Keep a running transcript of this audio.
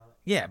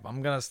Yeah, but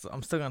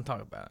I'm still gonna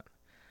talk about it.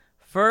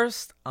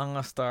 First, I'm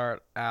gonna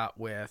start out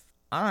with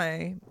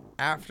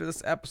after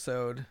this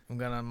episode, I'm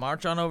gonna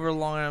march on over to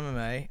Long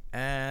MMA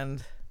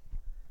and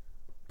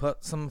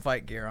put some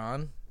fight gear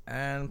on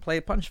and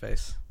play Punch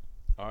Face.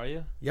 Are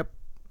you? Yep.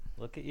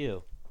 Look at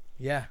you.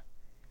 Yeah.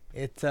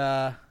 It's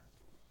been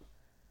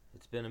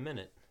a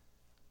minute.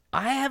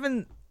 I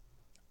haven't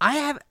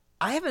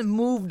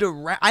moved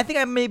around. I think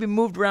I maybe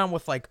moved around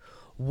with like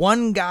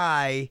one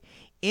guy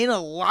in a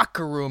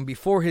locker room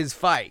before his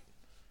fight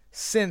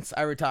since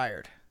I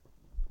retired.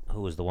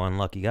 Who was the one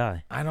lucky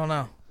guy? I don't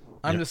know.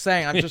 I'm just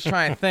saying. I'm just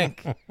trying to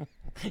think.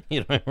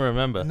 You don't even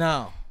remember.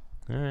 No.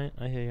 All right,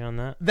 I hear you on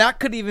that. That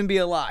could even be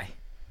a lie.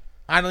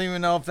 I don't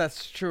even know if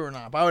that's true or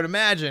not. But I would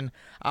imagine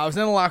I was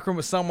in a locker room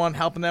with someone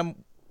helping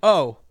them.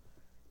 Oh,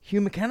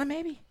 Hugh McKenna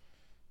maybe?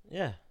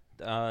 Yeah.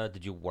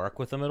 Did you work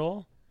with him at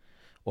all?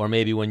 Or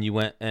maybe when you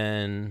went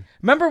and...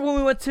 Remember when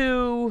we went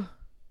to...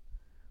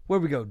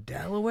 Where'd we go?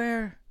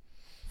 Delaware?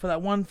 For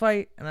that one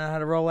fight? And I had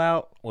to roll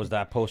out? Was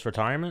that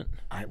post-retirement?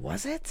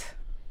 Was it?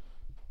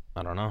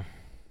 I don't know.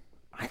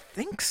 I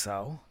think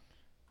so.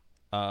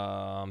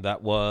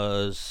 That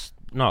was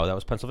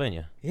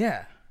Pennsylvania.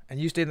 Yeah. And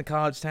you stayed in the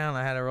college town.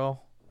 I had to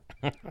roll.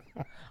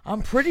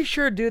 I'm pretty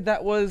sure, dude,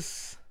 that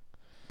was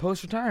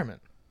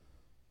post-retirement.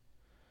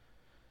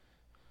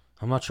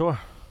 I'm not sure.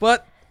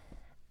 But...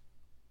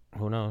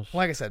 Who knows?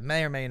 Like I said,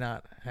 may or may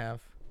not have.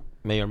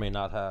 May or may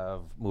not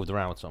have moved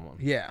around with someone.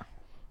 Yeah.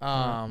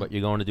 But you're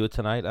going to do it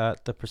tonight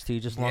at the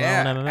prestigious Long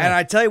Island MMA. And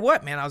I tell you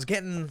what, man,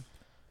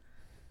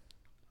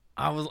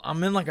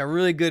 I'm in like a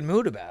really good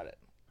mood about it.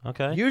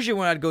 Okay. Usually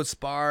when I'd go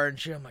spar and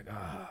shit, I'm like,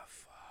 oh,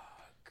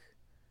 fuck.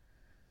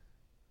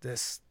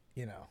 This,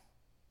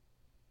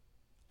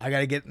 I got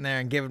to get in there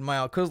and give it my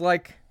all. Because,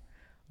 like,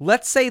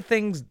 let's play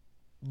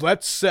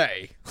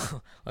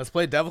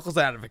devil's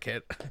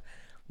advocate.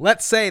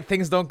 Let's say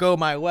things don't go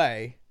my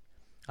way.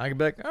 I could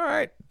be like, all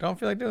right, don't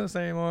feel like doing this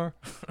anymore.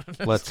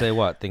 Let's say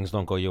what? Things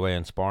don't go your way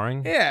in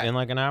sparring? Yeah. In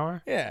like an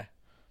hour? Yeah.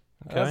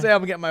 Okay. Let's say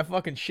I'm getting my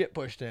fucking shit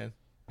pushed in.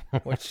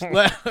 Which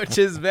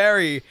is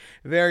very,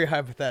 very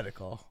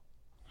hypothetical.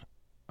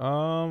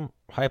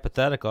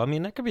 Hypothetical. I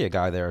mean, that could be a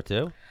guy there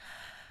too.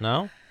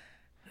 No?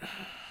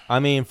 I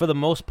mean, for the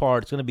most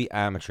part, it's going to be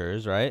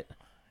amateurs, right?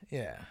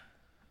 Yeah.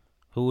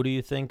 Who do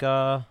you think?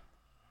 No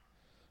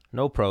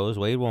pros.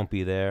 Wade won't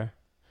be there.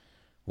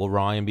 Will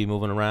Ryan be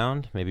moving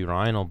around? Maybe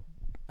Ryan will.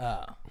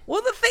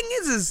 Well, the thing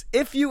is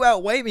if you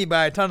outweigh me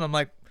by a ton, I'm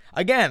like,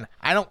 again,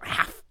 I don't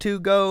have to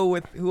go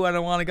with who I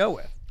don't want to go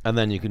with. And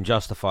then you can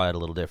justify it a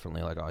little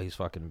differently, like, oh, he's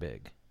fucking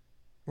big.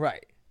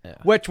 Right. Yeah.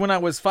 Which, when I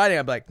was fighting,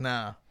 I'd be like,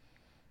 nah,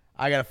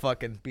 I got to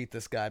fucking beat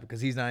this guy because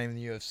he's not even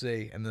in the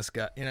UFC. And this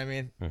guy, you know what I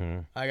mean? Mm-hmm.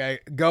 I got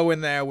to go in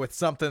there with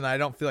something I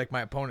don't feel like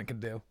my opponent can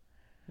do.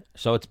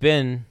 So it's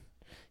been...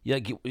 Yeah,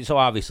 so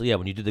obviously, yeah,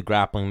 when you did the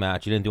grappling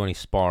match, you didn't do any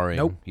sparring.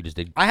 Nope. You just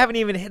did... I haven't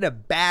even hit a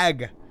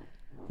bag.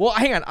 Well,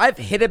 hang on. I've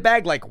hit a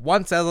bag like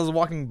once as I was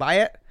walking by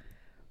it.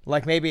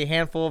 Like maybe a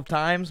handful of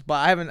times. But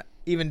I haven't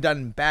even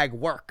done bag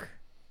work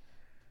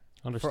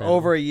for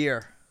over a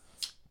year.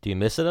 Do you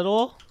miss it at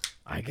all?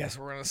 I guess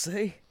we're going to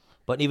see.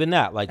 But even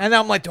that, like... And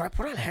I'm like, do I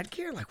put on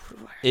headgear? Like, what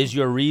do I... Is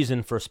your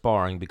reason for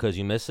sparring because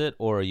you miss it?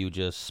 Or are you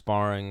just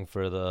sparring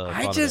for the...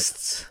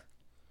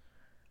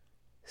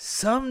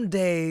 Some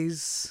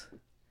days...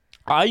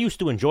 I used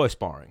to enjoy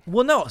sparring.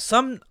 Well, no,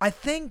 I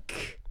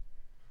think,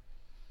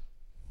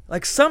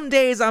 like, some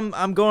days I'm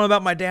going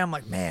about my day, I'm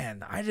like,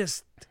 man, I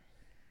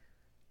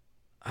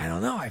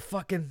don't know,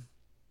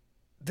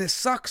 this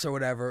sucks or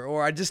whatever,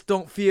 or I just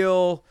don't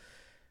feel,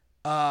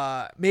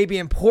 maybe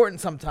important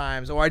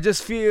sometimes, or I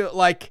just feel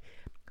like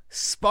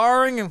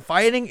sparring and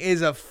fighting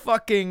is a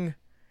fucking,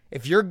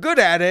 if you're good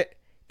at it,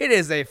 it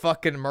is a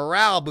fucking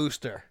morale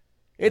booster.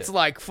 It's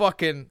like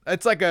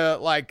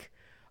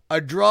a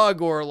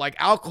drug or like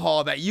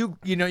alcohol that you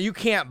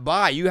can't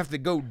buy. You have to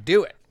go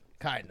do it,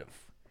 kind of.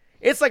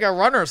 It's like a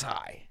runner's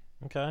high.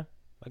 Okay,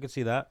 I can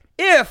see that.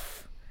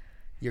 If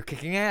you're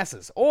kicking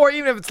asses, or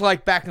even if it's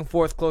like back and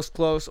forth,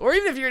 close, or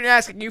even if you're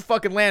asking you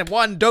fucking land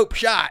one dope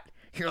shot,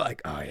 you're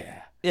like, oh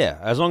yeah. Yeah,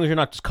 as long as you're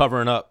not just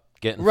covering up,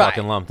 getting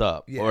fucking lumped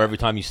up, or every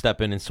time you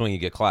step in and swing, you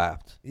get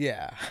clapped.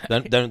 Yeah.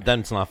 Then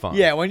it's not fun.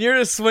 Yeah, when you're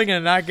just swinging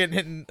and not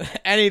getting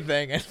hit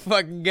anything and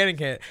fucking getting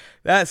hit,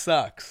 that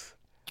sucks.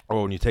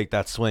 Or when you take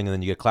that swing and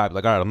then you get clapped,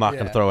 like, all right, I'm not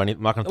gonna throw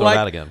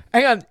that again.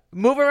 Hang on,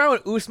 move around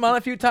with Usman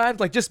a few times,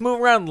 like just move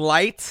around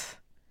light.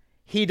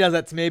 He does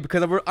that to me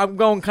because I'm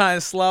going kind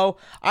of slow.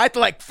 I have to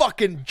like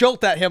fucking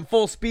jolt at him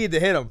full speed to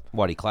hit him.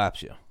 What, he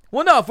claps you?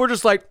 Well, no, if we're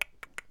just like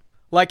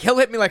he'll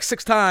hit me like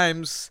 6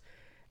 times,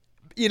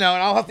 and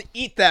I'll have to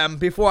eat them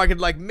before I could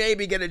like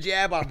maybe get a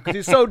jab on him because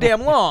he's so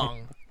damn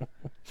long.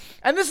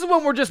 And this is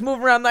when we're just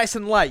moving around nice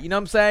and light. You know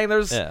what I'm saying?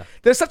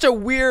 There's such a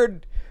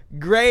weird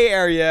gray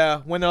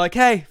area when they're like,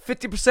 hey,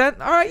 50%?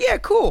 All right, yeah,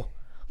 cool.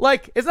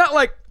 Like, it's not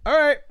like, all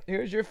right,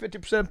 here's your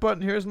 50%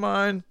 button, here's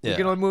mine. Yeah. You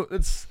can only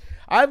move.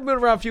 I've been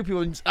around a few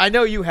people, I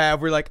know you have,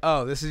 we're like,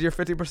 oh, this is your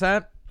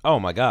 50%? Oh,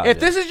 my God.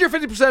 If this is your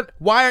 50%,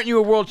 why aren't you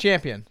a world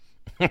champion?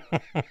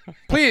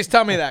 Please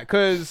tell me that,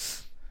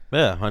 because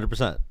Yeah,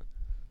 100%.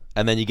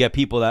 And then you get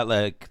people that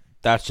like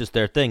that's just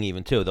their thing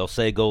even too. They'll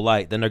say go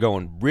light, then they're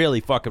going really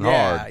fucking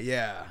hard.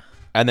 Yeah.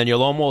 And then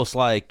you'll almost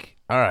like,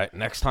 all right,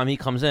 next time he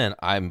comes in,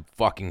 I'm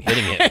fucking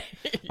hitting him.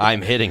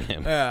 I'm hitting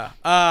him. Yeah.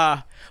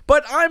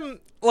 But I'm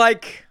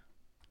like,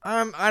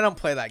 I don't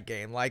play that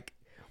game. Like,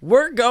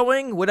 we're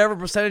going whatever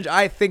percentage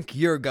I think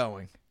you're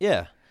going.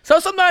 Yeah. So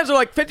sometimes they're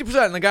like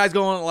 50% and the guy's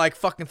going like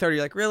fucking 30.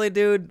 You're like, really,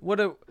 dude?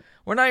 We're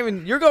not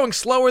even, you're going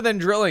slower than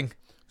drilling.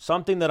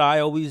 Something that I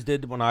always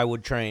did when I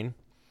would train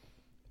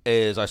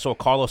is I saw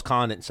Carlos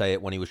Condit say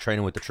it when he was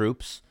training with the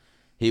troops.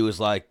 He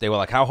was like, they were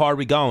like, how hard are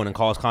we going? And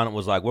Carlos Condit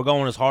was like, we're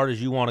going as hard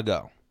as you want to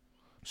go.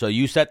 So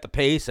you set the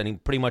pace, and he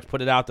pretty much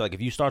put it out there. Like,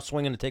 if you start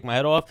swinging to take my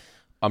head off,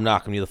 I'm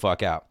knocking you the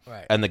fuck out.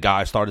 Right. And the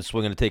guy started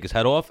swinging to take his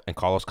head off, and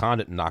Carlos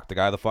Condit knocked the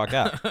guy the fuck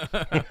out.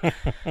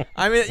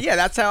 I mean, yeah,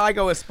 that's how I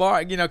go with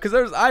sparring,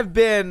 because I've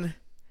been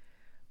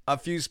a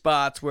few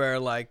spots where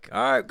like,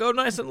 all right, go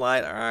nice and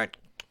light, all right.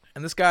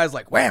 And this guy's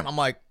like, wham. I'm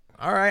like,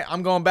 all right,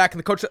 I'm going back, and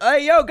the coach said,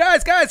 hey, yo,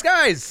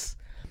 guys.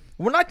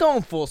 We're not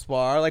going full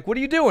spar. Like, what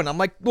are you doing? I'm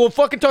like, well,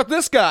 fucking talk to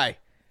this guy.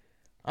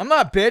 I'm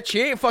not bitch.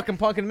 He ain't fucking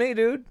punking me,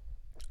 dude.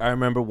 I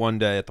remember one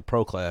day at the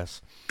pro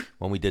class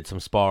when we did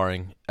some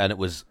sparring, and it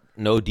was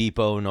no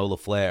Depot, no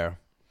LaFleur.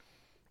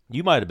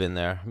 You might have been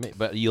there,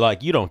 but you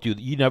don't do,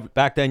 you never,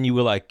 back then you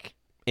were like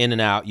in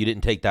and out. You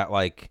didn't take that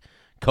like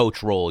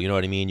coach role. You know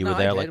what I mean? You were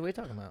there like what are you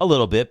talking about? a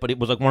little bit, but it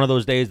was like one of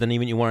those days that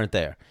even you weren't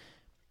there.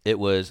 It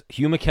was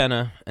Hugh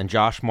McKenna and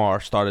Josh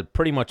Marsh started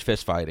pretty much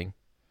fist fighting.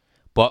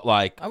 But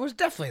like, I was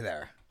definitely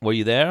there. Were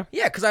you there?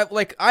 Yeah, because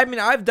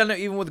I've done it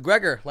even with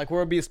Gregor. Like,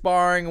 we'll be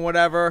sparring and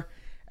whatever,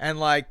 and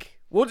like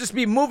we'll just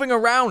be moving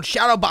around,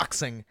 shadow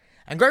boxing,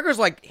 and Gregor's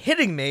like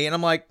hitting me, and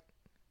I'm like,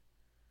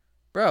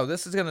 bro,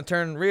 this is gonna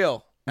turn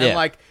real. And Yeah.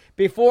 like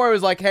before, it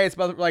was like, hey, it's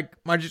about like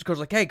my jiu-jitsu coach was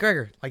like, hey,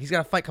 Gregor, like he's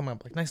got a fight coming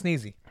up, like nice and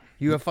easy.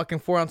 You have fucking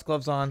 4-ounce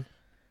gloves on.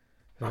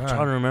 I'm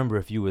trying to remember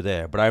if you were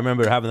there, but I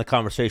remember having the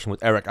conversation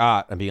with Eric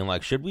Ott and being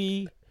like, should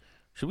we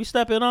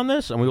step in on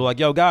this? And we were like,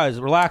 yo, guys,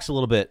 relax a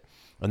little bit.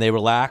 And they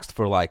relaxed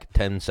for like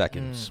 10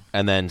 seconds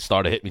and then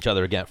started hitting each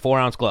other again.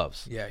 4-ounce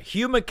gloves. Yeah,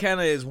 Hugh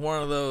McKenna is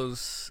one of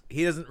those.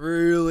 He doesn't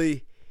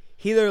really.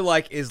 He either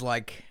like is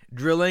like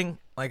drilling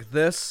like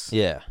this,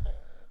 Yeah.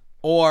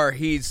 or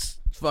he's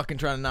fucking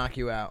trying to knock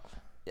you out.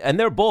 And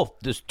they're both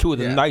just two of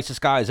the Yeah.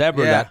 nicest guys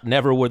ever Yeah. that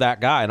never were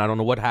that guy. And I don't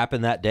know what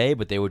happened that day,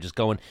 but they were just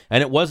going.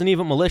 And it wasn't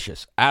even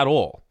malicious at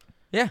all.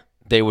 Yeah.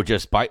 They were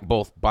just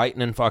both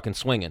biting and fucking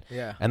swinging.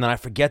 Yeah. And then I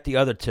forget the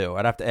other two.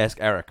 I'd have to ask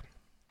Eric.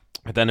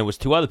 But then there was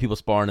two other people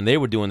sparring, and they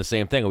were doing the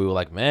same thing. And we were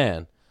like,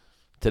 man,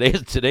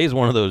 today's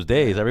one of those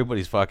days.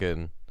 Everybody's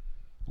fucking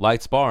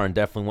light sparring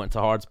definitely went to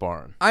hard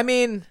sparring. I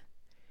mean,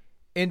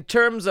 in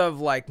terms of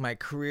like my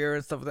career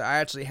and stuff, I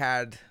actually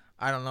had.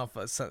 I don't know if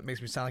it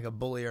makes me sound like a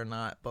bully or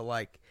not, but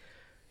like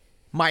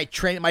my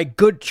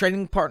good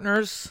training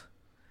partners,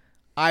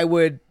 I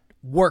would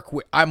work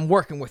with. I'm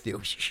working with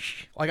you.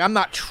 Like, I'm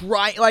not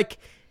trying. Like,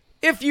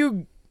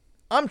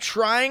 I'm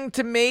trying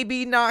to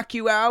maybe knock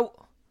you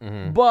out,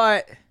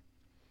 but.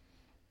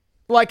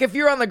 Like, if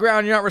you're on the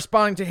ground, you're not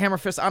responding to hammer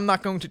fist, I'm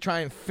not going to try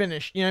and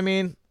finish, you know what I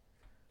mean?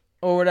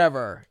 Or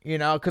whatever, you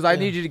know? Because I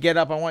need you to get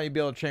up. I want you to be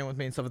able to train with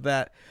me and stuff like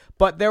that.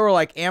 But there were,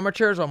 like,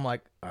 amateurs. I'm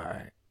like, all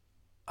right,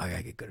 I got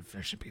to get good at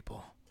finishing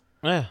people.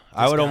 Yeah,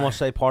 I would almost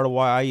say part of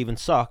why I even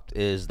sucked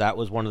is that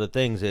was one of the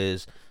things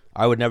is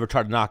I would never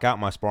try to knock out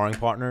my sparring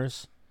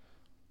partners.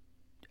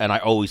 And I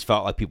always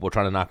felt like people were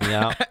trying to knock me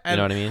out. You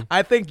know what I mean?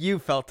 I think you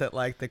felt it.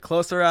 Like, the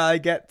closer I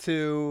get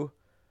to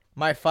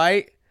my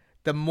fight,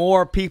 the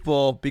more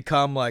people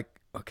become like,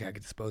 okay, I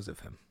can dispose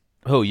of him.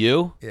 Who,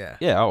 you? Yeah.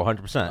 Yeah,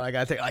 100%. Like,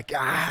 I think, like,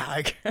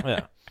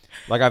 Yeah.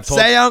 Like I've told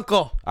say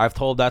uncle. I've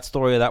told that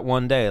story of that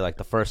one day, like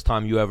the first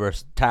time you ever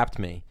tapped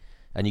me,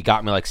 and you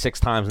got me like 6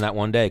 times in that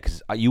one day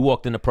because you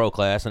walked into pro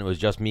class and it was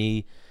just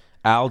me,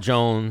 Al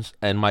Jones,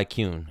 and Mike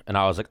Kuhn, and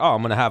I was like, oh,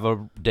 I'm gonna have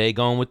a day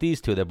going with these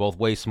two. They're both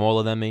way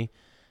smaller than me,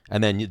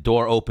 and then the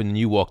door opened and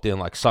you walked in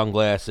like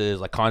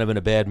sunglasses, like kind of in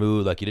a bad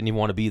mood, like you didn't even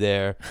want to be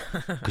there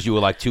because you were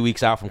like 2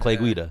 weeks out from Clay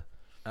Guida.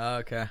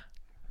 Okay.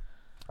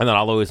 And then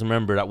I'll always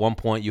remember at one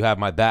point you had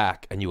my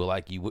back and you were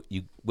like, you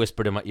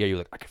whispered in my ear, you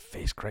were like, I could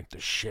face crank the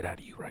shit out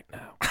of you right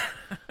now,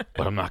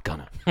 but I'm not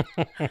gonna.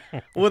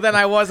 Well,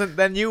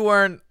 then you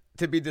weren't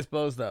to be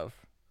disposed of.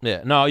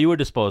 Yeah, no, you were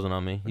disposing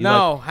on me.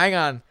 Hang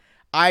on.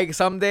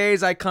 Some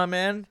days I come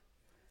in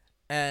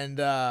and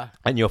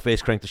And you'll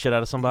face crank the shit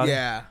out of somebody?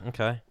 yeah.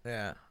 Okay.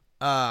 Yeah.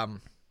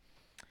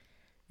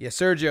 Yeah,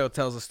 Sergio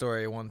tells a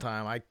story one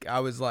time. I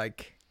was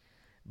like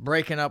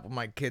breaking up with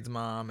my kid's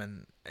mom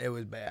and it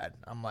was bad.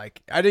 I'm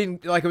like,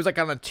 it was like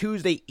on a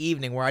Tuesday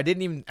evening where I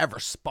didn't even ever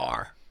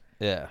spar.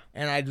 Yeah.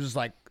 And I just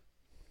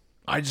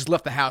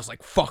left the house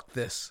like, fuck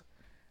this.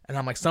 And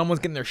I'm like, someone's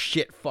getting their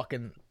shit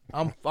fucking,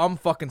 I'm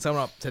fucking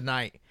someone up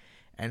tonight.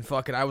 And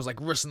fucking, I was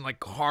like wrestling like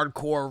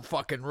hardcore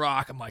fucking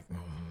rock. I'm like,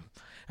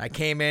 I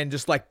came in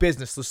just like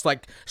business. Just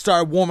like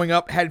started warming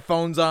up,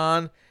 headphones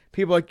on.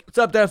 People like, what's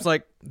up, Dennis?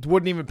 Like,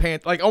 wouldn't even pay,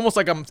 like almost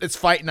like it's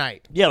fight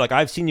night. Yeah, like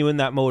I've seen you in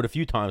that mode a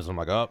few times. I'm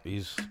like, oh,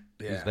 he's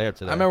He's there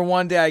today. I remember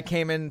one day I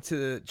came into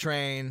the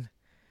train,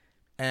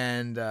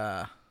 and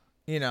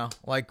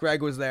like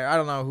Greg was there. I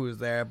don't know who was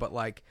there, but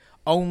like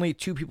only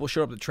 2 people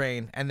showed up to the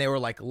train, and they were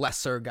like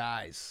lesser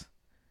guys.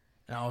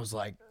 And I was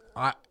like,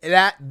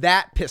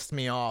 that pissed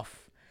me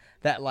off.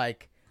 That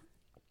like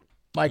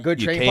my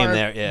good You train came partners,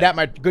 there, yeah. that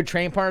my good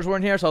train partners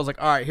weren't here. So I was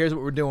like, all right, here's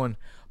what we're doing.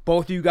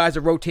 Both of you guys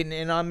are rotating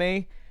in on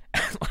me.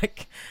 And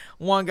like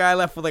one guy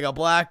left with like a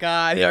black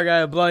eye, the other guy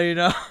a bloody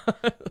nose.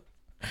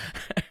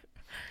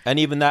 And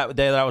even that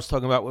day that I was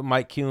talking about with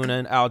Mike Kuhn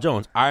and Al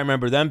Jones, I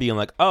remember them being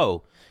like,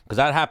 oh, because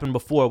that happened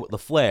before with the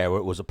Flair, where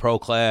it was a pro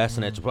class,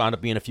 and it wound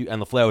up being a few,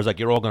 and the Flair was like,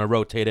 you're all going to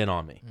rotate in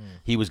on me.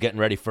 He was getting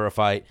ready for a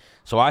fight.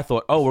 So I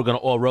thought, oh, we're going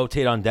to all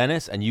rotate on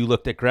Dennis, and you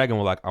looked at Greg and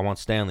were like, I want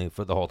Stanley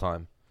for the whole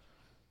time.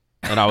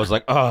 And I was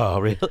like, oh,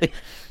 really?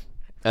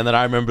 And then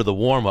I remember the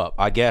warm-up.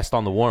 I gassed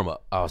on the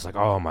warm-up. I was like,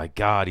 oh, my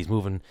God, he's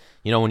moving.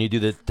 You know, when you do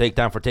the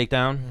takedown for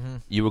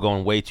takedown, you were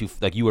going way too,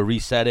 like you were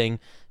resetting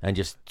and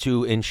just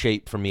too in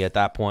shape for me at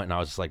that point. And I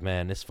was just like,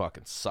 man, this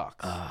fucking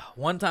sucks.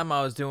 One time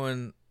I was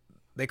doing,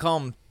 they call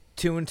them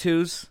 2 and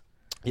 2s.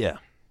 Yeah.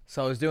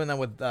 So I was doing that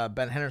with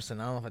Ben Henderson.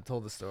 I don't know if I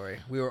told the story.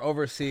 We were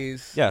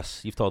overseas. Yes,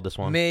 you've told this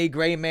one. Me,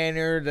 Gray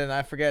Maynard, and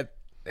I forget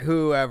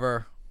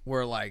whoever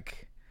were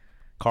like,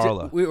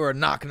 Carla. we were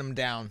knocking them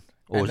down.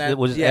 Or And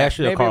was it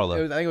Ashley or maybe Carla?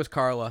 I think it was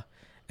Carla.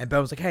 And Ben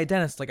was like, hey,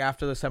 Dennis, like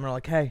after the seminar,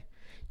 like, hey,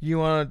 you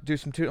want to do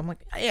some 2? I'm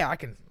like, yeah, I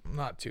can. I'm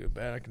not too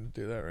bad. I can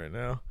do that right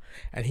now.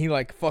 And he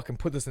like fucking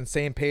put this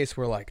insane pace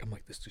where like, I'm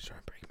like, this dude's trying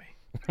to break me.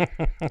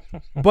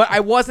 But I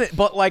wasn't.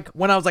 But like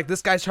when I was like,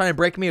 this guy's trying to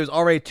break me, it was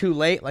already too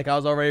late. Like I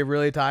was already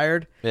really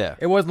tired. Yeah.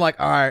 It wasn't like,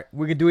 all right,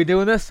 we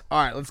doing this?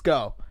 All right, let's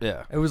go.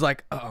 Yeah. It was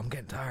like, oh, I'm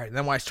getting tired. And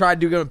then when I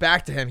tried to go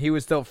back to him, he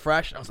was still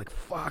fresh. I was like,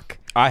 fuck.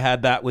 I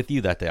had that with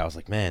you that day. I was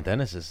like, man,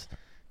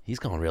 he's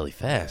going really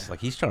fast.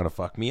 Like, he's trying to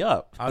fuck me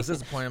up. I was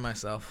disappointed in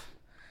myself.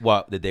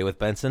 What, the day with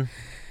Benson?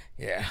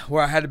 Yeah,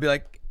 where I had to be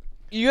like,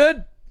 you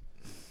good?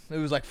 It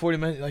was like 40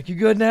 minutes. Like, you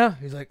good now?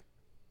 He's like,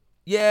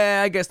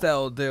 yeah, I guess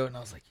that'll do. And I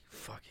was like,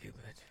 fuck you,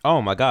 bitch.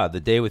 Oh, my God. The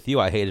day with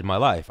you, I hated my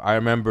life. I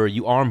remember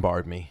you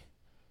armbarred me.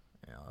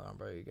 Yeah, I'll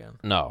armbar you again.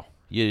 No.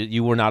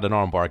 You were not an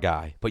armbar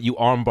guy. But you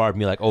armbarred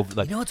me like over.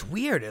 Like, You know what's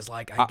weird is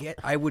like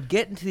I would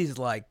get into these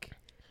like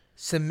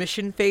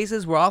submission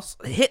phases where I'll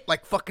hit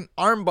like fucking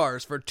arm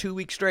bars for 2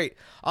 weeks straight.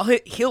 I'll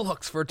hit heel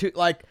hooks for 2.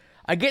 Like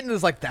I get into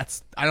this like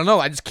I don't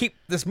know.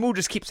 This move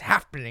just keeps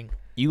happening.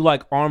 you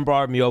like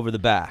armbarred me over the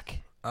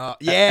back.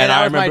 Yeah,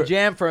 that was my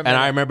jam for a minute.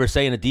 And I remember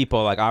saying to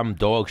Depot, like, I'm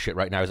dog shit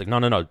right now. He's like,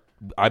 no.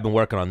 I've been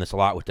working on this a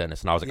lot with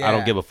Dennis. And I was like, I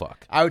don't give a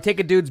fuck. I would take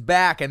a dude's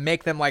back and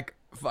make them like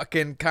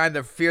fucking kind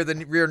of fear the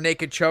rear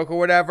naked choke or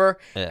whatever.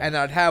 Yeah. And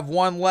I'd have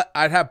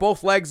I'd have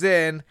both legs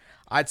in.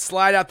 I'd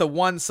slide out the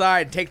one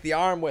side and take the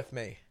arm with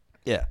me.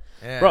 Yeah.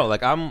 Yeah. Bro,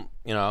 like,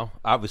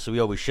 obviously we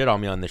always shit on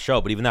me on the show,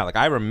 but even that, like,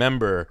 I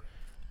remember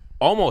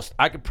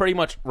I could pretty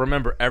much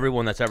remember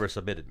everyone that's ever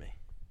submitted me.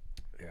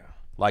 Yeah.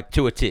 Like,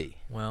 to a T.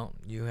 Well,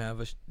 you have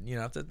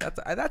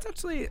that's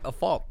actually a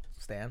fault,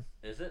 Stan.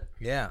 Is it?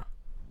 Yeah.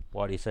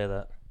 Why do you say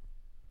that?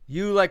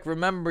 You like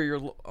remember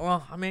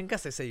well, I mean, I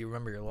guess they say you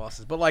remember your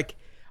losses, but like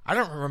I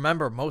don't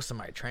remember most of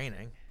my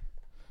training.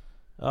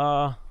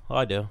 Well,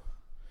 I do.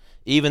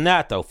 Even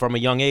that, though, from a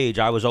young age,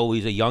 I was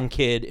always a young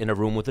kid in a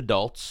room with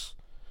adults.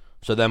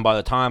 So then by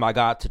the time I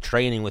got to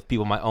training with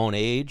people my own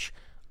age,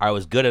 I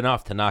was good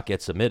enough to not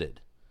get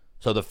submitted.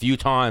 So the few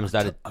times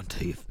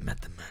until you've met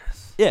the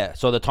menace. Yeah,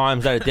 so the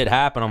times that it did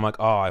happen, I'm like,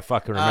 oh, I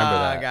fucking remember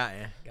that. I got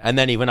you. And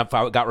then even if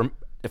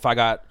I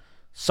got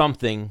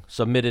something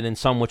submitted in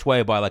some which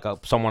way by like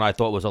someone I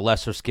thought was a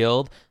lesser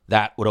skilled,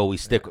 that would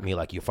always stick with me.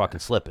 Like, you're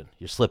fucking slipping.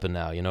 You're slipping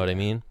now. You know what I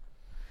mean?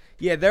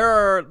 Yeah,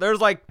 there's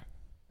like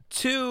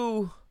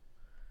 2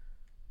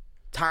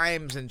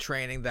 times in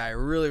training that I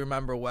really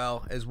remember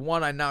well. Is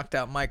one, I knocked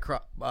out Mike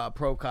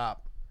Prokop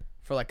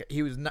for like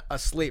he was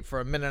asleep for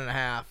a minute and a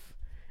half.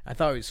 I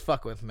thought he was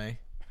fucking with me.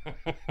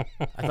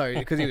 I thought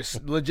because he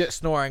was legit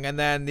snoring. And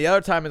then the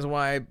other time is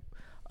when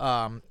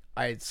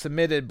I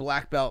submitted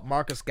black belt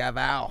Marcus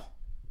Gavao.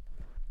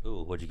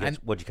 Ooh, what'd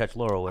you catch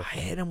Laurel with? I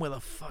hit him with a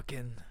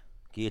fucking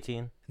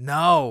Guillotine?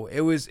 No,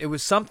 it was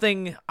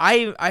something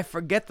I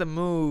forget the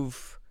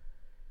move.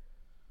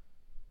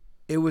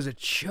 It was a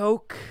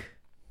choke.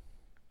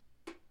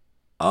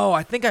 Oh,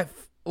 I think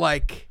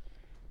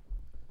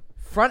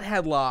front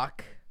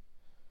headlock.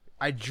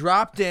 I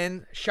dropped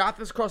in, shot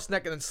this across the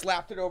neck, and then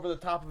slapped it over the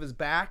top of his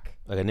back.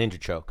 Like a ninja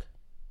choke.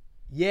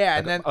 Yeah,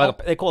 and then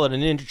they call it a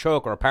ninja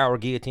choke or a power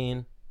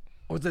guillotine.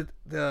 Was it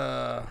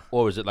the?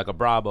 Or was it like a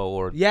Bravo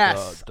or?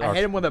 Yes, I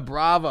hit him with a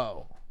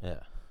Bravo. Yeah.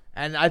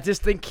 And I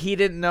just think he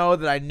didn't know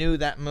that I knew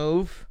that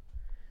move.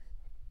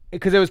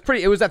 Because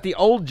it was at the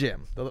old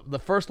gym, the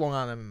first Long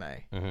Island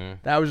MMA. Mm-hmm.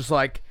 That was just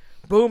like,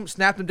 boom,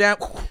 snapped him down,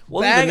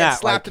 Well, bang, even that, and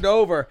slapped like- it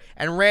over,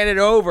 and ran it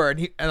over,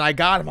 and I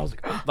got him. I was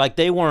like, Like,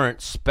 they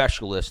weren't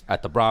specialists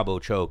at the Bravo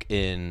choke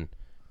in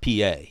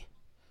PA,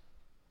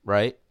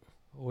 right?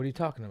 what are you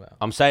talking about?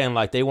 I'm saying,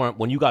 like, they weren't,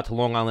 when you got to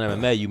Long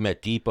Island MMA, you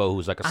met Depot,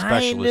 who's like a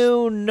specialist. I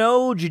knew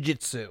no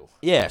jiu-jitsu.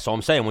 Yeah, so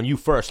I'm saying, when you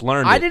first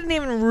learned I it, didn't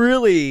even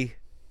really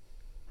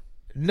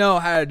know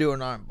how to do an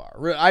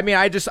armbar. I mean,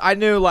 I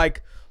knew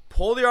like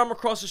pull the arm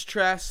across his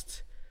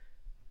chest,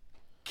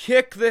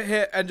 kick the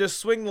hip, and just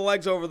swing the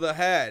legs over the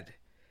head.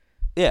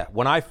 Yeah,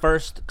 when I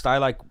first, because I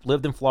like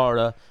lived in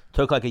Florida,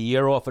 took like a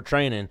year off of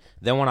training.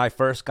 Then when I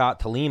first got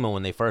to Lima,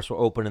 when they first were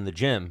opening the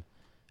gym,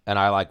 and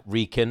I like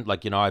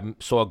I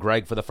saw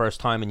Greg for the first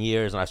time in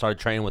years, and I started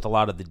training with a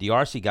lot of the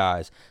DRC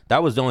guys.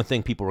 That was the only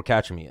thing people were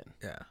catching me in.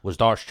 Yeah. Was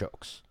Darce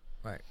chokes.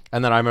 Right.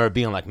 And then I remember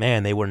being like,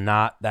 man, they were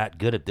not that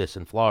good at this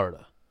in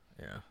Florida.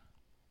 Yeah.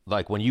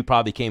 Like when you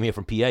probably came here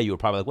from PA, you were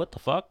probably like, what the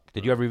fuck?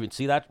 Did you ever even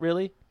see that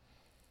really?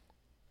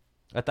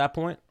 At that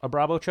point, a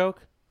Bravo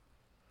choke?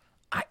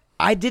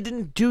 I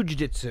didn't do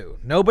jiu-jitsu.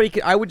 Nobody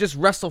could. I would just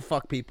wrestle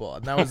fuck people,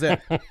 and that was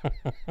it.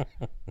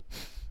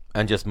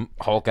 And just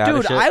Hulk out of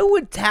Dude, shit? I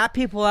would tap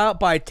people out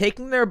by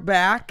taking their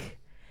back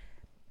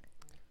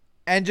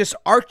and just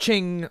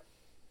arching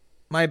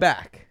my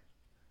back.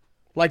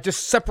 Like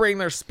just separating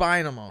their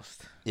spine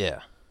almost.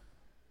 Yeah.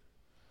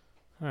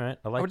 All right,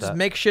 I like I would that. just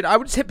make shit. I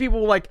would just hit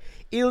people with like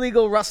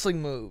illegal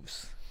wrestling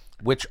moves.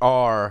 Which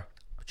are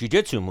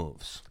jiu-jitsu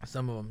moves.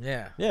 Some of them,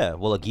 yeah. Yeah,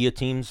 well, a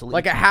guillotine's...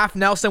 Like a half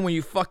Nelson when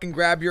you fucking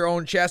grab your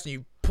own chest and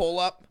you pull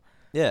up.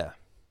 Yeah.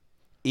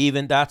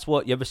 Even that's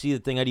what... You ever see the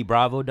thing Eddie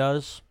Bravo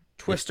does?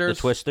 Twisters.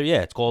 The twister,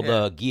 yeah. It's called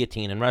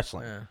guillotine in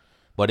wrestling. Yeah.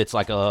 But it's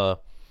like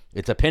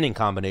it's a pinning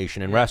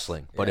combination in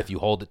wrestling. But if you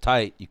hold it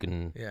tight, you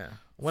can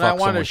When I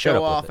wanted to shit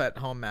show up off with it. at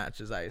home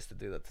matches, I used to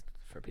do that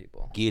for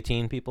people.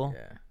 Guillotine people?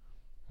 Yeah.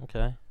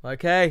 Okay.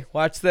 Like, hey,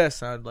 watch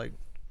this. I'd like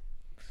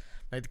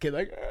the kid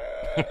like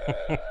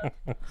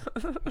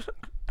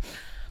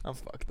I'm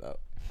fucked up.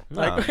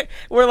 No. Like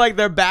where like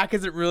their back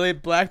isn't really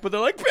black, but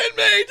they're like, pin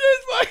me,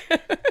 just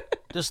like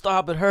Just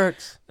stop, it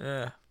hurts.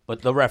 Yeah.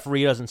 But the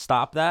referee doesn't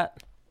stop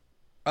that?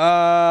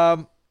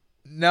 No,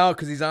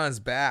 because he's on his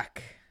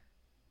back.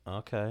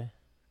 Okay.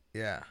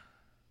 Yeah.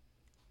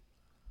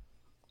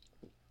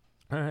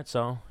 All right,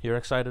 so you're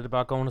excited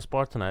about going to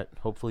Spar tonight.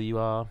 Hopefully you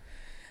Yeah,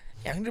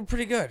 I'm doing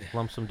pretty good.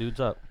 lump some dudes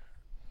up.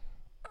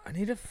 I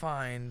need to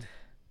find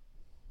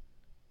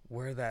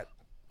where that.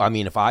 I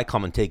mean, if I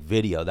come and take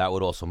video, that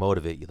would also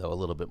motivate you, though, a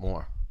little bit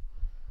more.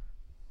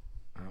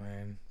 I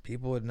mean,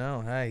 people would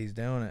know. Hey, he's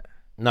doing it.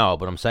 No,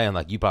 but I'm saying,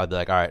 like, you probably be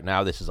like, all right,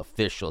 now this is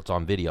official. It's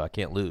on video. I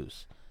can't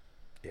lose.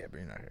 Yeah, but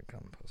you're not gonna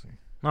come, pussy.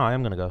 No, I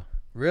am going to go.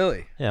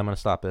 Really? Yeah, I'm going to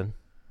stop in.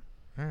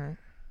 All right.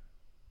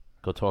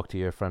 Go talk to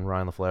your friend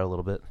Ryan LaFleur a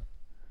little bit.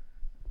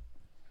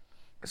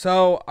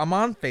 So I'm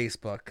on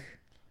Facebook.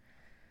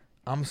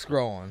 I'm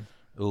scrolling.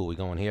 Ooh, we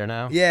going here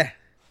now? Yeah.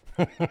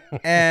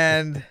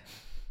 And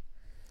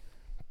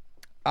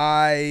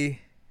I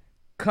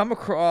come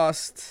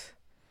across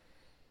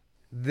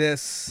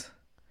this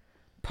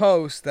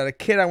post that a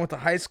kid I went to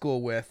high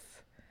school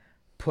with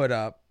put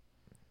up.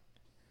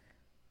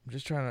 I'm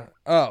just trying to...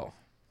 Oh.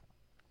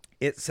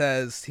 He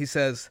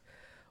says,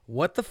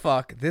 what the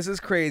fuck? This is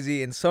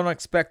crazy and so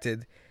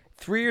unexpected.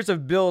 3 years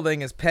of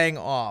building is paying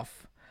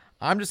off.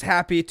 I'm just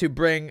happy to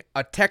bring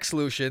a tech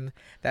solution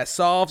that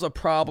solves a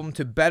problem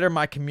to better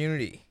my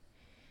community.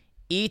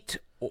 Eat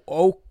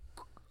OKRA.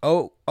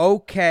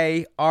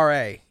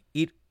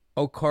 Eat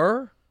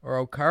Okura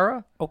or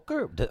Okara?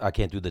 Okay. I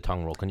can't do the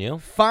tongue roll. Can you?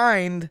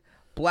 Find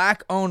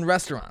black-owned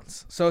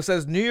restaurants. So it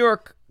says New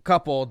York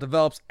couple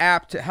develops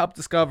app to help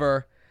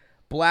discover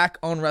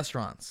black-owned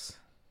restaurants.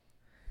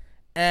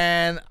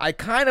 And I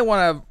kind of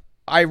want to...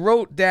 I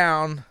wrote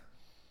down...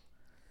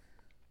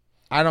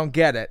 I don't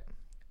get it.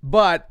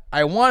 But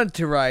I wanted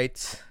to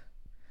write...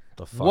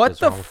 What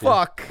the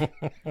fuck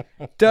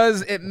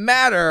does it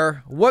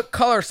matter what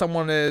color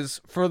someone is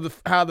for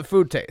how the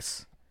food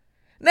tastes?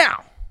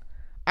 Now,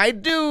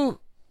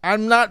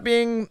 I'm not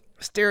being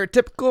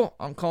stereotypical.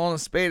 I'm calling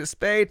a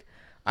spade.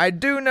 I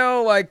do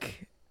know,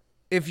 like,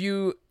 if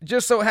you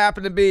just so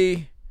happen to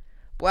be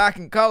black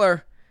in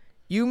color,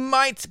 you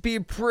might be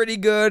pretty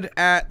good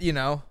at,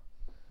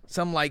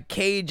 some, like,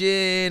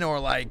 Cajun or,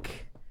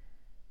 like,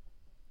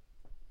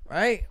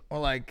 right? Or,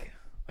 like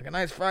a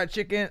nice fried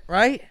chicken,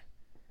 right?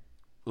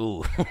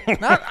 Ooh.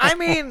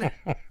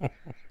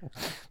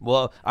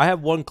 Well, I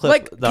have one clip.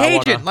 Like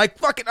that Cajun, like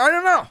fucking, I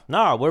don't know.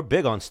 No, we're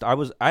big on.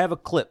 I have a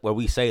clip where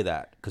we say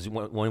that because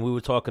when we were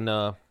talking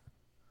to,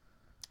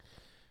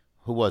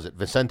 who was it,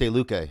 Vicente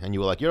Luque, and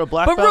you were like, "You're a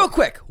black But belt?" real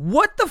quick,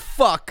 what the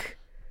fuck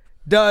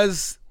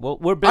does? Well,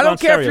 we're big I on don't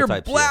care if you're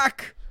stereotypes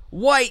black,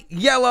 white,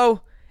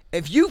 yellow.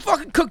 If you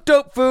fucking cook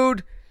dope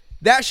food,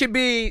 that should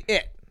be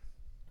it.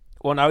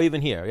 Well, now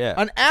even here, yeah.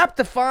 An app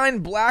to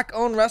find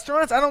black-owned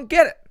restaurants? I don't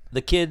get it.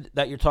 The kid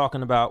that you're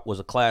talking about was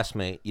a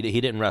classmate. He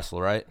didn't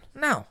wrestle, right?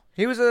 No,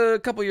 he was a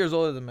couple years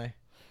older than me.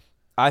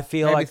 I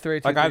feel Maybe like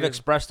 3 I've years.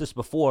 expressed this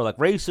before. Like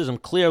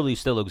racism clearly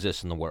still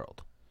exists in the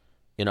world,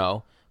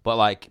 But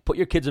like, put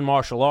your kids in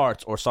martial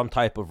arts or some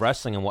type of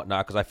wrestling and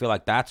whatnot, because I feel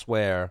like that's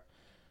where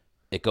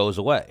it goes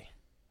away.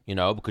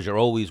 Because you're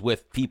always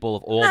with people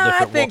of all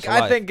different walks of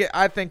life.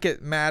 I think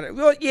it matters.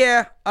 Well,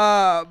 yeah.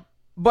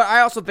 But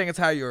I also think it's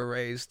how you were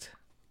raised.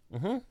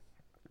 Mm-hmm.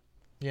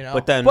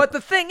 But then-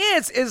 the thing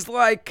is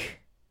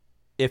like,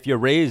 if you're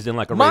raised in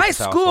like a My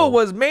racist school household.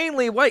 was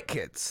mainly white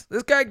kids.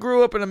 This guy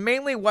grew up in a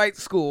mainly white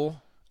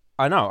school.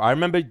 I know. I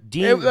remember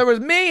Dean. There was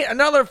me,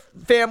 another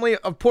family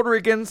of Puerto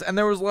Ricans, and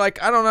there was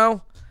like, I don't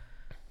know,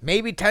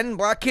 maybe 10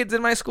 black kids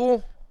in my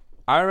school.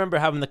 I remember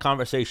having the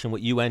conversation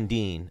with you and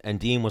Dean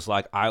was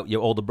like,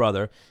 your older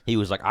brother. He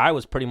was like, I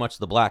was pretty much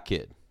the black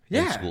kid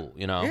in school,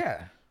 you know.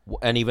 Yeah.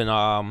 And even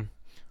I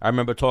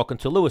remember talking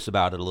to Lewis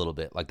about it a little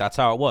bit. Like that's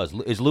how it was.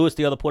 Is Lewis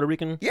the other Puerto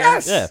Rican?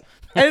 Yes. Yeah.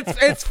 And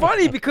it's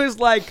funny because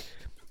like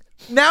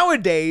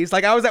nowadays,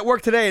 like I was at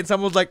work today and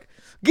someone was like,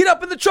 "Get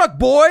up in the truck,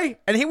 boy,"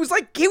 and he was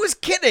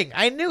kidding.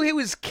 I knew he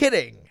was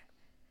kidding.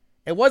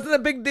 It wasn't a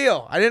big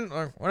deal. I didn't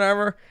or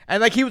whatever.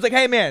 And like he was like,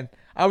 "Hey man,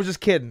 I was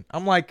just kidding."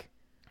 I'm like,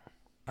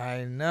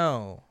 I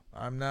know.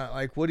 I'm not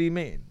like, what do you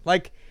mean?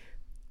 Like,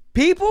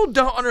 people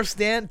don't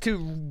understand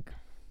to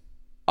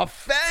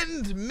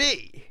offend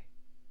me.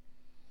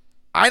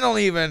 I don't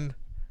even.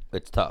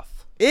 It's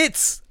tough.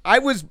 I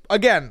was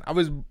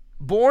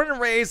born and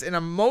raised in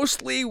a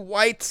mostly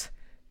white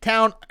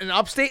town in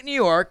upstate New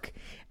York.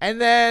 And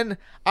then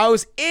I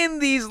was in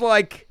these,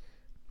 like,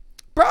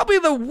 probably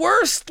the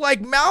worst,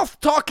 like,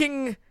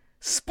 mouth-talking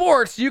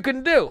sports you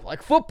can do. Like,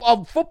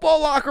 a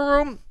football locker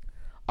room,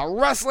 a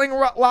wrestling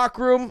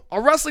locker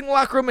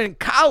room in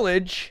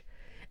college,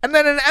 and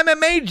then an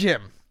MMA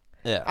gym.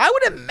 Yeah. I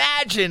would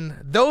imagine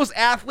those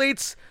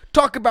athletes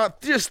talk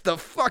about just the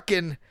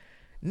fucking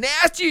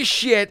nasty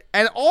shit,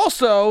 and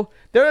also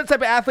they're the type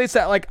of athletes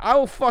that like I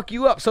will fuck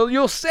you up. So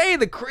you'll say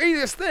the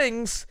craziest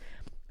things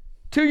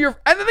to your,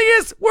 and the thing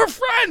is, we're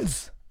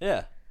friends.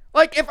 Yeah.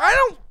 Like if I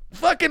don't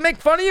fucking make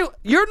fun of you,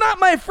 you're not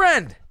my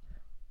friend.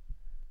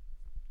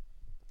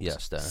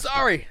 Yes, Dennis.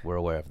 Sorry, We're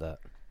aware of that.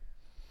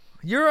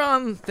 you're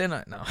on thin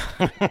ice. No,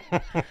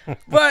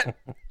 but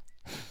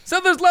so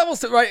there's levels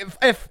to right.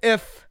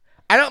 If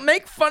I don't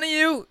make fun of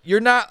you,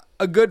 you're not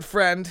a good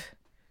friend.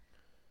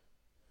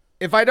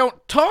 If I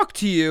don't talk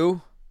to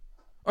you,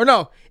 or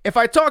no, if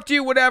I talk to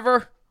you,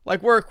 whatever,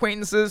 like we're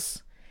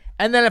acquaintances,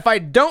 and then if I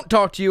don't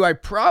talk to you, I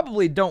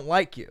probably don't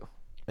like you,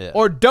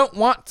 or don't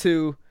want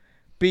to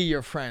be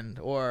your friend,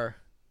 or.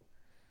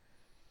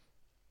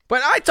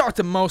 But I talk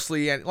to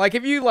mostly, like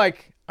if you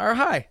like, or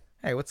hi,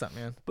 hey, what's up,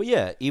 man? But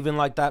yeah, even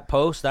like that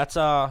post, that's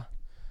I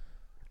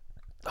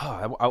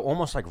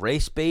almost like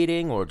race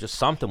baiting or just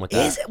something with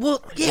that. Is it?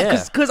 Well,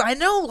 yeah, because I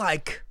know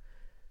like.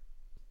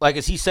 Like,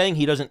 is he saying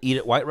he doesn't eat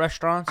at white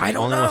restaurants? I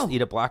don't only know. wants to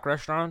eat at black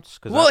restaurants?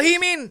 Well, I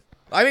mean,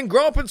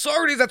 growing up in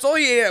Saugerties, that's all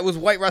he ate at was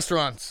white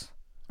restaurants.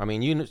 I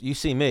mean, you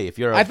see me. If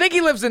you're, I think he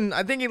lives in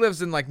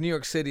like New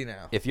York City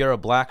now. If you're a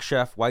black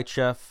chef, white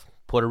chef,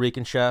 Puerto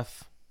Rican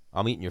chef,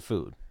 I'm eating your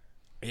food.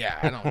 Yeah,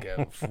 I don't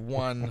give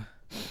one.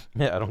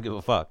 Yeah, I don't give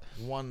a fuck.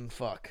 One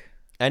fuck.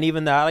 And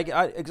even that, like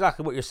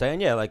exactly what you're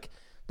saying. Yeah, like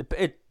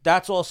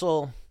that's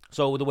also.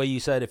 So the way you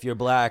said, if you're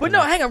black, but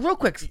no, hang on, real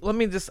quick. Let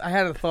me I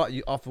had a thought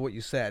off of what you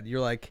said. You're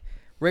like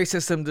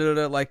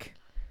racism, like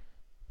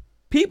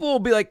people will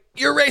be like,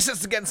 "You're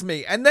racist against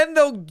me," and then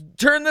they'll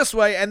turn this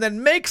way and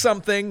then make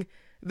something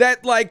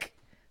that like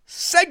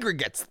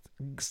segregates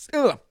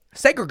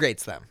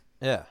them.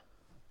 Yeah.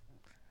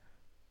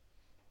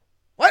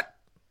 What?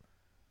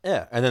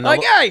 Yeah, and then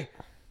Like, hey,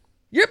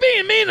 you're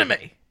being mean to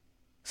me,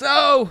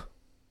 so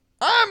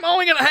I'm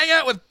only gonna hang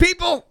out with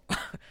people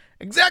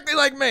exactly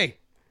like me.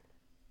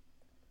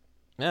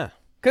 Yeah.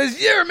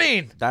 'Cause you're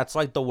mean. That's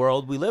like the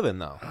world we live in,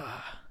 though.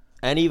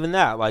 And even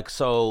that, like,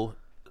 so,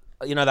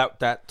 you know,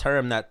 that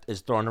term that is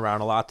thrown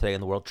around a lot today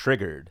in the world,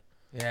 triggered.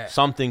 Yeah.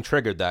 Something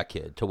triggered that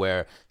kid to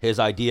where his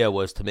idea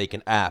was to make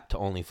an app to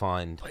only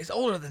find. But he's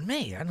older than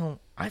me.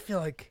 I feel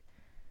like.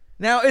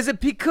 Now, is it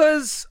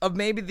because of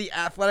maybe the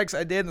athletics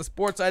I did and the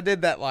sports I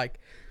did that, like,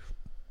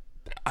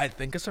 I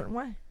think a certain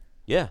way?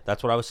 Yeah,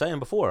 that's what I was saying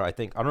before. I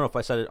don't know if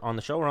I said it on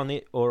the show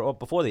or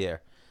before the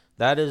air.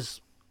 That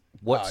is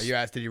what. You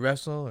asked, did you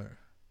wrestle? Or?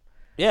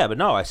 Yeah, but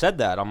no, I said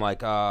that. I'm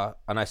like,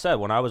 and I said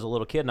when I was a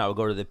little kid and I would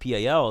go to the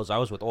PALs, I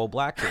was with all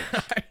black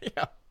kids.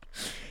 Yeah.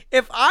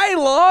 If I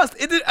lost,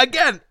 it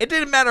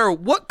didn't matter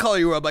what color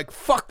you were. I'm like,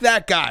 fuck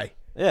that guy.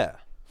 Yeah.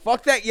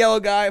 Fuck that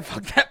yellow guy.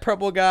 Fuck that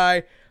purple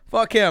guy.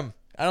 Fuck him.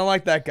 I don't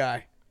like that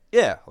guy.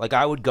 Yeah, like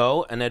I would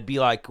go and it'd be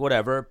like,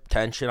 whatever,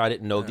 tension. I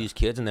didn't know these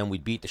kids, and then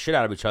we'd beat the shit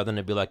out of each other, and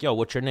it'd be like, yo,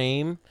 what's your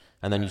name?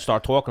 And then you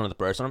start talking to the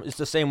person. It's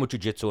the same with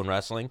jiu-jitsu and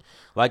wrestling.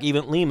 Like,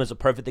 even Liam is a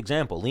perfect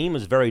example. Liam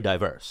is very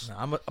diverse.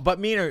 No, but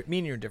me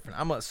and you're different.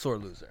 I'm a sore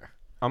loser.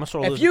 I'm a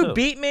sore loser, If you too.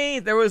 beat me,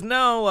 there was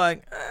no,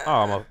 like... Oh,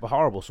 I'm a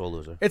horrible sore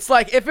loser. It's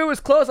like, if it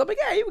was close, I'm like,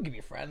 yeah, you would give me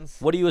friends.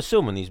 What are you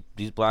assuming?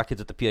 These black kids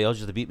at the PALs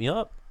just to beat me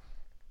up?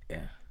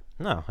 Yeah.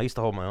 No, I used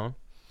to hold my own.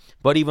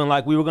 But even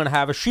like we were going to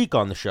have a Sheik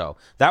on the show.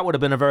 That would have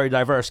been a very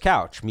diverse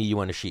couch, me, you,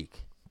 and a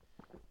Sheik.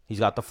 He's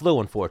got the flu,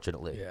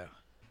 unfortunately. Yeah.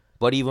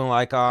 But even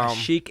like... a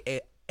Sheik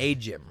a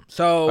gym.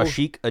 So... A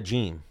Sheik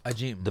Ajim.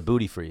 Ajim. The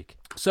booty freak.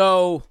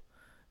 So,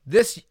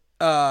 this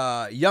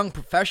young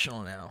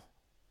professional now,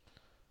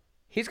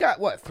 he's got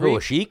what, 3? Who,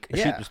 a Sheik? A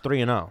Yeah. Sheik was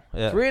 3-0.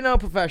 Yeah. 3-0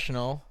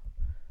 professional.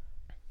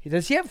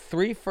 Does he have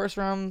 3 first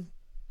round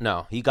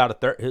No, he got a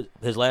third.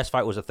 His last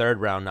fight was a third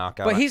round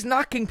knockout. But he's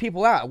knocking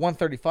people out at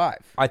 135.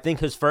 I think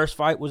his first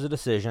fight was a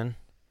decision,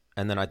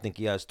 and then I think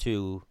he has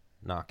 2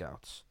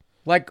 knockouts.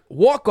 Like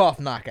walk-off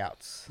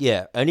knockouts.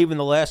 Yeah, and even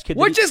the last kid.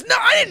 Which is not.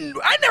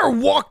 I never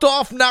walked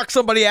off, knocked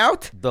somebody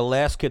out. The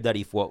last kid that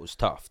he fought was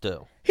tough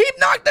too. He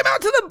knocked him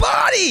out to the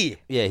body.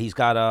 Yeah, he's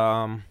got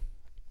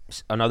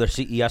another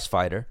CES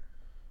fighter.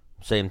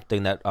 Same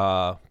thing that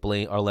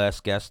Blaine, our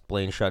last guest,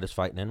 Blaine Shutt, is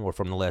fighting in, or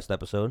from the last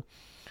episode.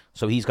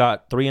 So he's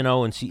got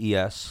 3-0 in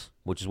CES,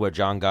 which is where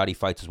John Gotti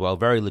fights as well.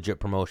 Very legit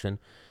promotion.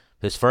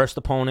 His first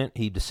opponent,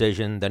 he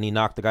decision. Then he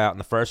knocked the guy out in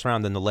the first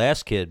round. Then the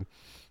last kid,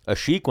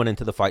 Ashik, went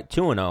into the fight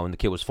 2-0, and the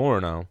kid was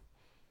 4-0.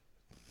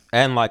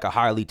 And like a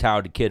highly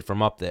touted kid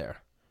from up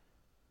there.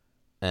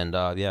 And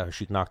yeah,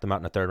 Ashik knocked him out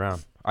in the third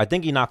round. I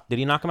think did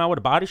he knock him out with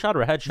a body shot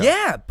or a head shot?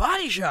 Yeah,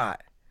 body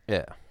shot.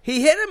 Yeah.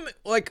 He hit him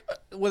like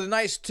with a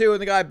nice 2,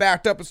 and the guy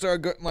backed up and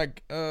started going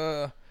like,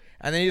 and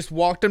then he just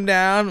walked him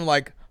down and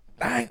like,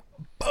 bang,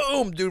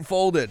 boom, dude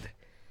folded.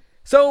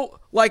 So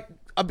like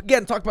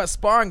again, talk about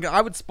sparring. I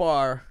would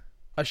spar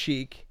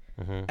Ashik,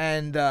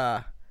 and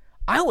I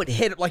would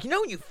hit it like, you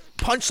know, when you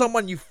punch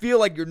someone, you feel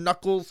like your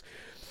knuckles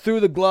through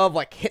the glove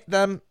like hit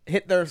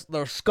their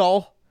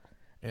skull,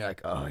 and you're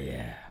like, oh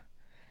yeah.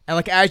 And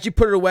like as you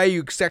put it away, you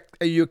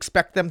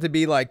expect them to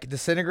be like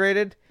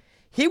disintegrated.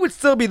 He would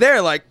still be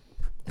there, like,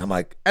 I'm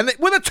like, and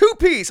with a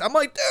 2-piece, I'm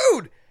like,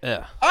 dude,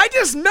 Yeah. I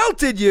just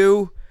melted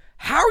you.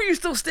 How are you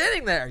still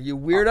standing there, you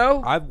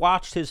weirdo? I've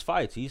watched his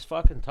fights. He's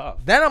fucking tough.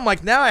 Then I'm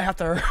like, now I have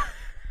to.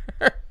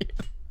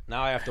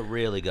 Now I have to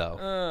really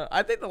go.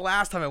 I think the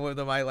last time I went with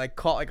him, I like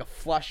caught like a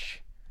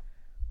flush,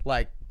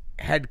 like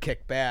head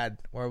kick bad,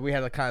 where we had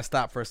to kind of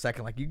stop for a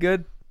second. Like, you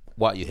good?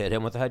 What, you hit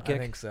him with a head kick? I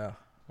think so.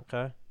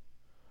 Okay.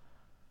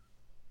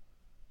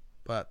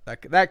 But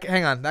that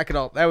hang on,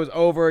 that was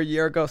over a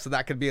year ago, so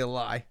that could be a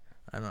lie.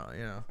 I don't know,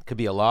 you know. Could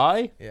be a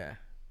lie? Yeah.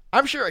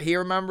 I'm sure he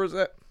remembers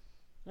it.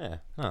 Yeah.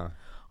 Huh.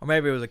 Or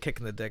maybe it was a kick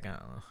in the dick. I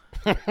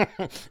don't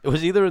know. It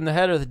was either in the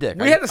head or the dick.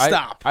 We had to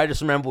stop. I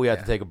just remember we had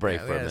to take a break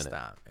for a minute.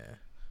 Stop. Yeah.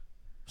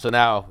 So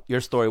now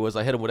your story was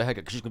I hit him with a head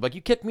kick. She's gonna be like,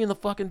 you kicked me in the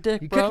fucking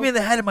dick, You bro. kicked me in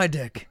the head of my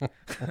dick.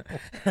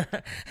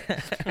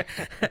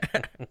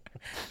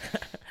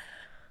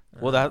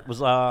 Well, that was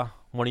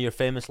one of your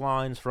famous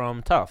lines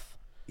from Tough.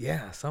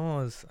 Yeah,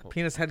 someone was a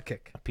penis head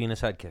kick. A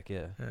penis head kick,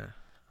 yeah. Yeah.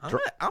 I'm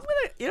gonna,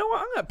 you know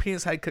what? I'm gonna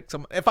penis head kick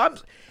someone.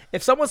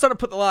 If someone's starting to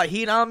put a lot of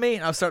heat on me,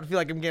 and I'm starting to feel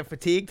like I'm getting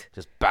fatigued,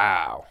 Just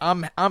bow.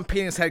 I'm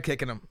penis head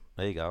kicking him.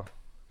 There you go.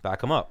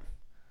 Back him up.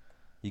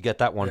 You get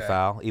that one Yeah.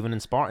 foul. Even in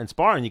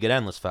sparring, you get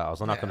endless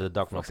fouls. I'm not Yeah. going to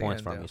deduct no What's he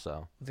points gonna from do? you,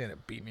 so. He's gonna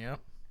beat me up.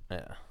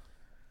 Yeah.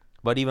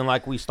 But even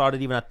like we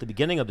started even at the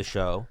beginning of the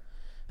show,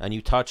 and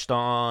you touched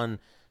on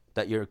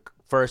that your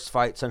first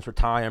fight since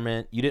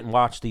retirement. You didn't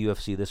watch the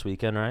UFC this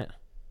weekend, right?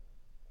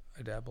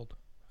 I dabbled.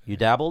 You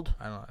dabbled?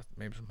 I don't know.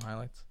 Maybe some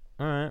highlights.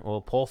 All right.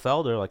 Well, Paul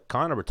Felder, like,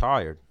 kind of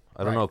retired.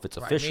 I don't know if it's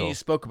Right. official. Me and you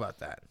spoke about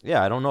that.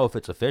 Yeah, I don't know if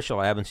it's official.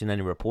 I haven't seen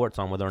any reports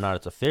on whether or not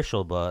it's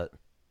official, but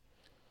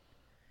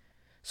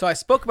So I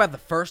spoke about the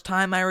first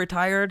time I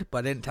retired, but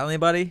I didn't tell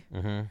anybody.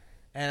 mm-hmm.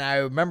 And I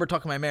remember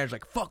talking to my manager,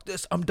 like, fuck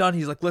this, I'm done.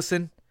 He's like,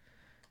 listen,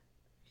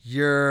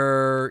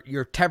 your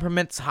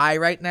temperament's high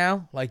right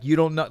now. Like, you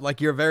don't know,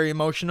 like, you're very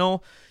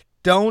emotional.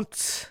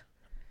 Don't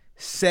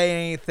say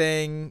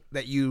anything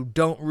that you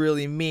don't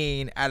really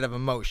mean out of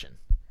emotion.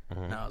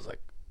 Mm-hmm. And I was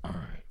like, all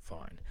right,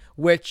 fine.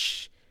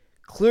 Which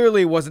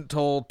clearly wasn't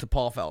told to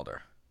Paul Felder.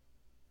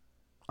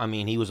 I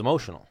mean, he was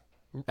emotional.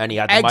 And he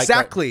had the mic right-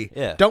 Exactly.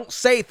 Yeah. Don't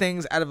say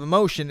things out of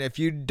emotion if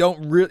you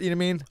don't really, you know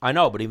what I mean? I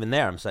know, but even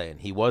there, I'm saying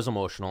he was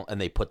emotional, and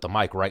they put the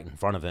mic right in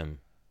front of him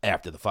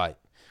after the fight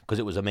because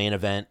it was a main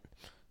event.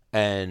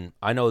 And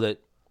I know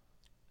that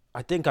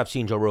I think I've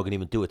seen Joe Rogan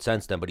even do it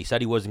since then, but he said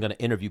he wasn't going to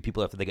interview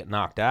people after they get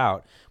knocked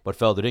out, but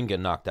Felder didn't get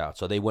knocked out.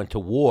 So they went to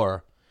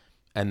war,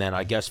 and then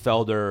I guess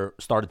Felder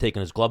started taking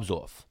his gloves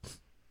off.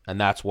 And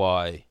that's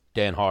why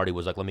Dan Hardy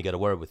was like, let me get a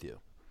word with you.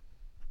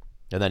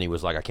 And then he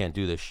was like, I can't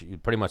do this. He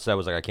pretty much said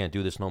was like, I can't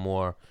do this no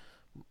more.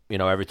 You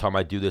know, every time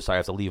I do this, I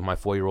have to leave my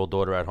 4-year-old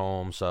daughter at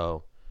home.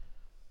 So,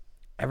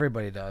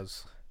 Everybody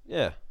does.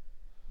 yeah.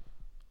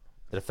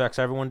 It affects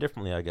everyone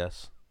differently, I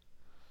guess.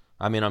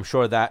 I mean, I'm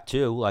sure that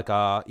too. Like,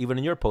 even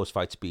in your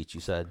post-fight speech,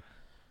 you said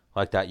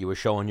like that you were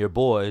showing your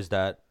boys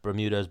that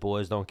Bermudez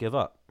boys don't give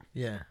up.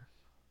 Yeah.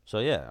 So,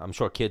 yeah, I'm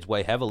sure kids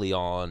weigh heavily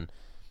on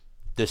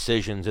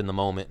decisions in the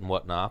moment and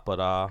whatnot. But,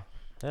 yeah.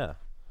 Yeah,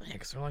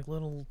 because they're like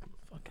little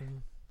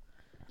fucking...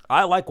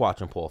 I like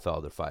watching Paul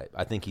Felder fight.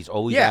 I think he's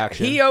always Yeah,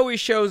 action. he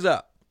always shows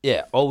up.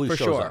 Yeah, always For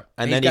shows sure. up.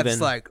 And he's then got even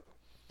this, like...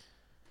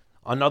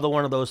 another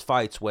one of those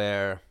fights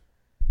where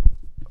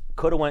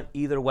could have went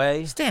either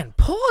way. Stan,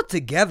 pull it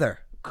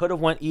together. Could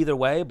have went either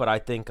way, but I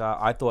think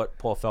I thought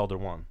Paul Felder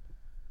won.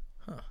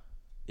 Huh.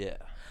 Yeah.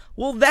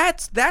 Well,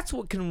 that's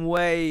what can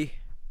weigh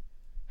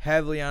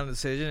heavily on a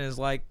decision is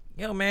like,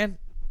 yo, man,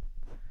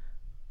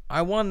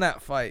 I won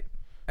that fight.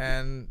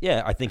 And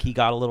Yeah, I think he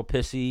got a little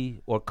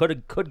pissy, or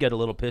could get a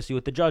little pissy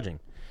with the judging.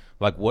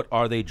 Like, what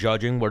are they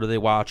judging? What are they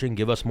watching?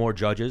 Give us more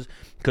judges.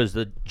 Because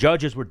the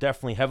judges were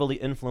definitely heavily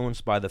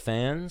influenced by the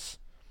fans.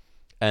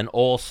 And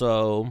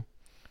also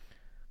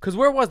Because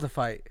where was the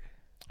fight?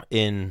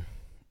 in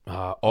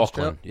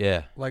Auckland.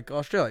 Yeah. Like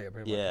Australia,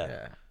 pretty much.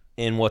 Yeah.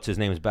 In what's his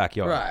name's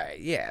backyard. Right,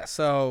 yeah.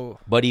 So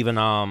But even,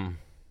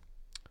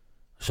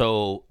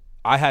 so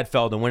I had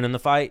Feldon winning the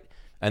fight.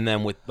 And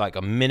then with like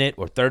a minute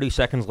or 30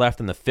 seconds left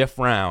in the 5th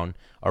round,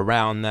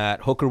 around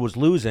that Hooker was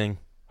losing,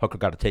 Hooker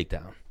got a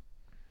takedown.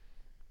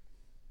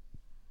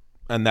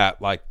 And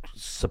that, like,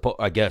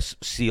 I guess,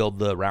 sealed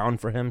the round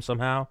for him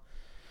somehow.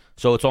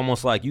 So it's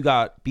almost like you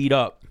got beat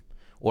up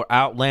or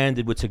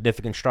outlanded with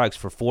significant strikes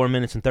for 4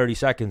 minutes and 30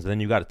 seconds, and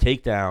then you got a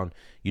takedown.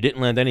 You didn't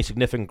land any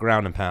significant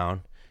ground and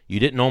pound. You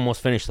didn't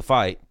almost finish the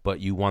fight, but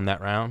you won that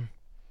round.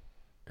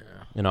 Yeah.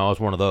 You know, it was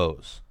one of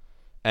those.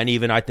 And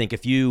even I think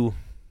if you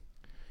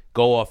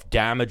go off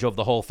damage of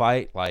the whole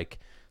fight, like,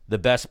 the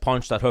best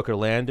punch that Hooker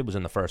landed was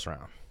in the 1st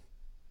round.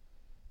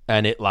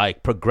 And it,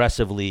 like,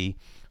 progressively,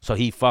 so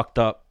he fucked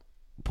up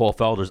Paul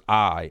Felder's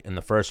eye in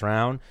the 1st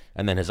round,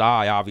 and then his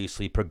eye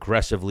obviously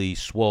progressively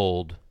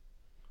swolled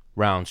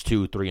rounds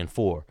 2, 3, and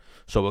 4.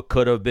 So it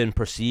could have been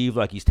perceived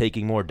like he's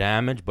taking more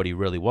damage, but he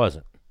really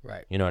wasn't.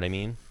 right. You know what I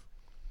mean?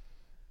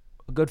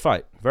 A good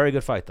fight. Very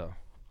good fight, though.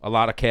 A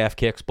lot of calf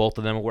kicks. Both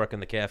of them are working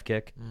the calf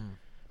kick.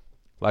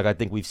 Like I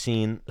think we've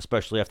seen,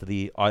 especially after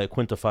the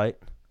Iaquinta fight.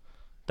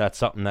 That's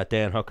something that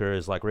Dan Hooker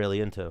is, like, really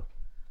into.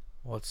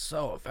 Well, it's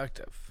so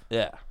effective.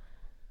 Yeah.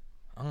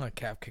 I'm gonna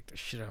calf kick the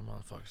shit out of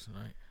motherfuckers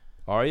tonight.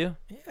 Are you?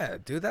 Yeah,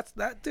 dude. That's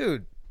that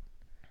dude.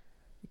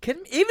 You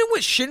kidding me? Even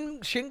with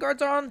shin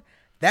guards on,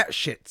 that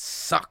shit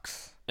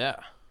sucks. Yeah.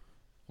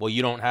 Well,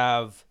 you don't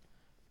have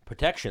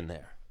protection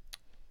there.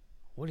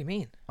 What do you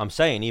mean? I'm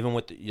saying, even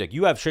with like,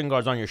 you have shin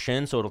guards on your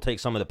shin, so it'll take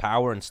some of the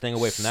power and sting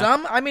away from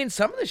that.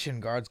 Some of the shin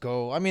guards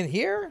go. I mean,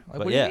 here. Like,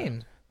 But what do yeah. you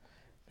mean?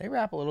 They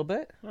wrap a little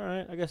bit. All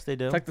right, I guess they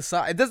do. It's like the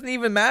side. It doesn't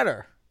even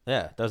matter.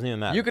 Yeah, it doesn't even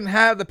matter. You can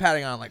have the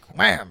padding on, like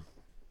wham.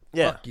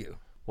 yeah. Fuck you.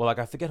 Well, like,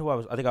 I forget who I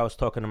was. I think I was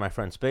talking to my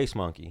friend Space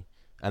Monkey,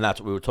 and that's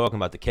what we were talking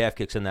about, the calf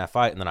kicks in that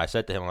fight. And then I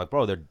said to him, I'm like,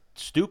 bro, they're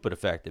stupid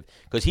effective.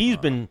 Because he's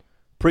been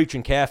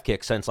preaching calf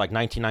kicks since, like,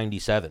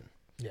 1997.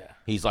 Yeah.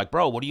 He's like,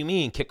 bro, what do you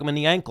mean? Kick him in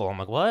the ankle. I'm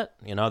like, what?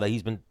 You know, that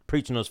he's been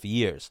preaching those for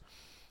years.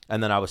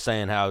 And then I was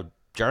saying how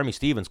Jeremy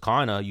Stevens,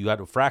 you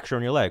had a fracture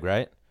in your leg,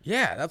 right?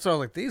 Yeah, that's what I was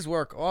like. These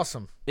work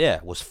awesome.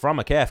 Yeah, was from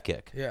a calf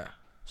kick. Yeah.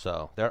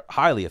 So they're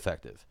highly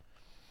effective.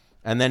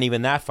 And then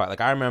even that fight,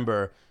 like, I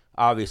remember,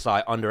 obviously,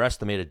 I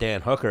underestimated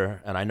Dan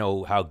Hooker, and I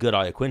know how good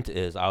Iaquinta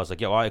is. I was like,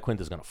 yo,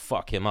 Iaquinta's going to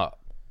fuck him up.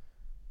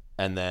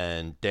 And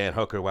then Dan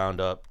Hooker wound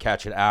up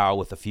catching Al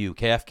with a few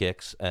calf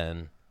kicks,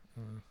 and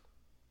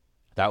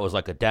that was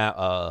like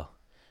I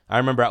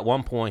remember at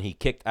one point he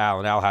kicked Al,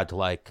 and Al had to,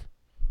 like,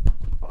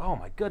 oh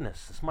my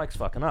goodness, this mic's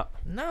fucking up.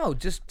 No,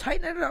 just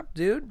tighten it up,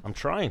 dude. I'm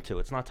trying to.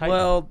 It's not tight.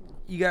 Well,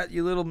 you got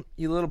your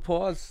little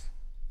paws.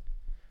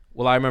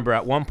 Well, I remember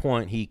at one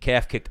point he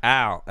calf kicked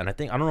Al, and I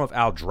don't know if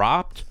Al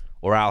dropped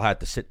or Al had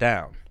to sit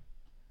down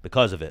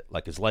because of it,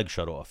 like his leg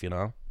shut off, you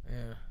know?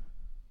 Yeah.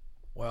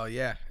 Well,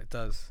 yeah, it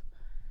does.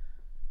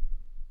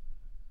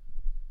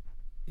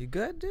 You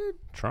good, dude?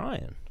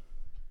 Trying.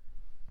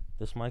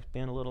 This mic's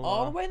being a little...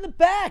 All the way in the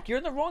back. You're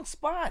in the wrong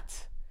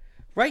spot.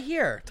 Right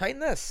here. Tighten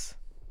this.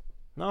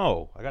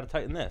 No, I got to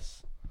tighten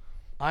this.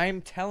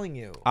 I'm telling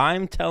you.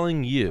 I'm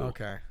telling you.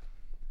 Okay.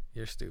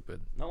 You're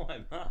stupid. No,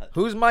 I'm not.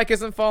 Whose mic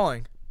isn't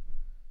falling?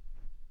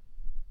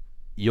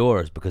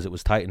 Yours, because it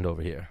was tightened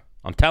over here.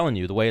 I'm telling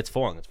you the way it's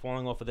falling. It's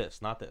falling off of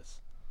this, not this.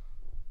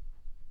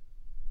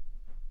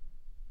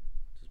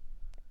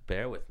 Just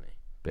bear with me.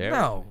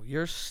 No,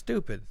 you're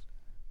stupid.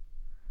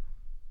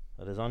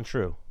 That is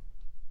untrue.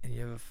 And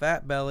you have a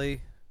fat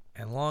belly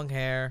and long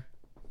hair.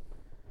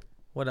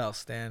 What else,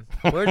 Stan?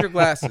 Where's your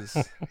glasses?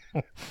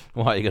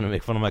 Why, you going to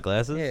make fun of my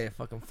glasses? Yeah, you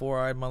fucking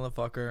four-eyed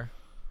motherfucker.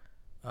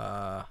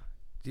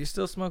 Do you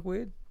still smoke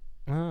weed?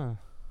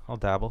 I'll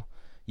dabble.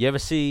 You ever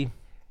see...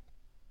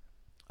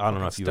 I don't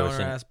know if you've ever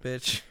seen ass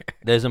bitch.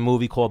 There's a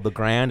movie called The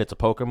Grand. It's a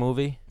poker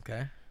movie.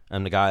 Okay.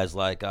 And the guy's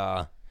like,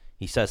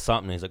 he says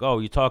something. He's like, oh,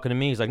 you talking to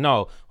me? He's like,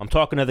 no, I'm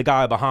talking to the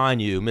guy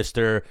behind you,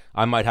 Mr.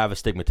 I might have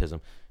astigmatism.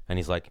 And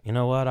he's like, you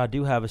know what? I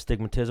do have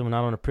astigmatism, and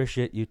I don't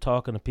appreciate you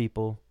talking to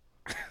people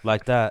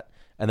like that.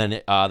 And then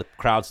the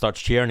crowd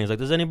starts cheering. He's like,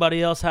 does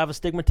anybody else have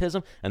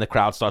astigmatism? And the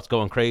crowd starts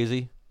going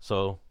crazy.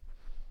 So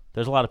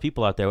there's a lot of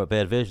people out there with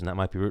bad vision that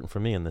might be rooting for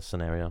me in this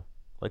scenario.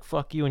 Like,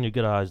 fuck you and your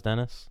good eyes,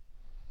 Dennis.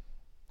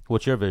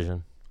 What's your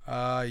vision?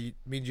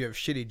 Means you have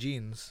shitty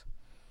genes.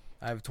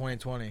 I have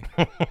 20/20.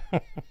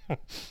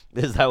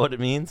 Is that what it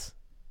means?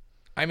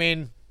 I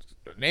mean,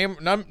 name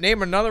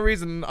another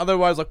reason.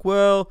 Otherwise, like,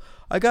 well,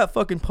 I got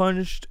fucking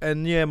punched,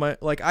 and yeah,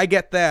 I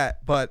get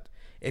that. But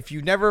if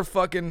you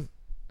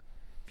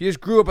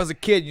just grew up as a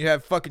kid, you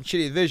have fucking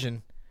shitty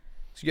vision,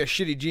 so you got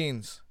shitty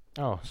genes.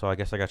 Oh, so I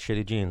guess I got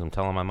shitty genes. I'm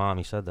telling my mom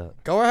he said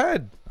that. Go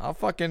ahead. I'll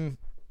fucking.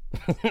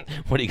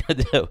 What are you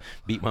gonna do?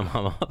 Beat my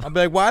mom up? I'll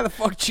be like, why the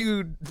fuck did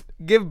you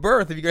give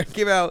birth if you're gonna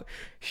give out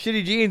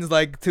shitty genes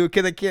like to a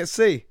kid that can't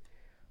see?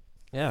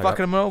 Yeah,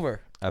 Fucking him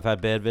over. I've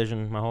had bad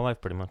vision my whole life,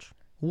 pretty much.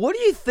 What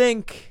do you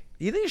think?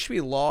 Do you think it should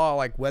be law,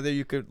 like whether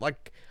you could,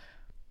 like,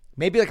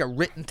 maybe like a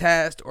written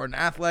test or an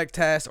athletic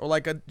test or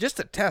like just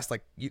a test?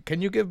 Like,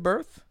 can you give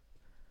birth?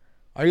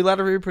 Are you allowed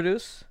to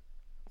reproduce?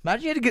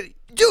 Imagine you had to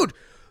get, dude.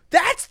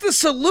 That's the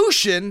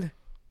solution.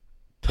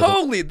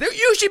 Totally.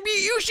 You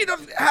should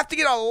have to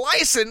get a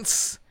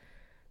license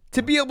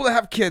to be able to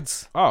have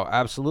kids. Oh,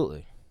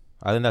 absolutely.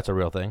 I think that's a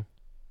real thing.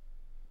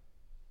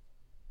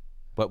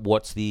 But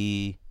what's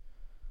the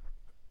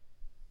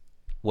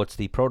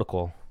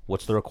protocol?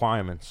 What's the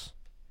requirements?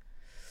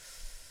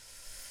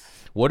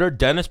 What are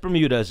Dennis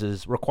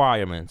Bermudez's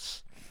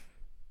requirements?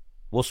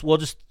 We'll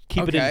just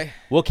keep it in.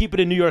 We'll keep it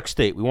in New York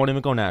State. We won't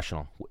even go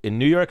national. In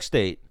New York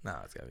State. No,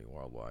 it's gotta be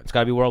worldwide. It's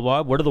gotta be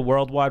worldwide. What are the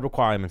worldwide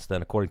requirements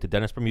then, according to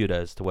Dennis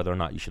Bermudez, to whether or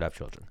not you should have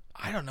children?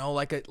 I don't know.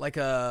 Like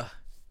a.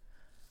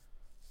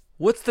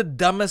 What's the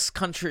dumbest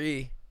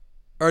country,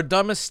 or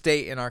dumbest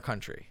state in our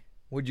country?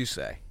 Would you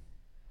say?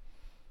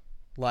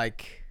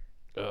 Like.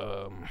 I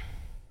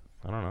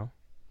don't know.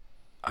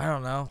 I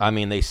don't know. I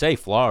mean, they say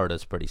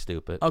Florida's pretty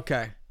stupid.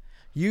 Okay.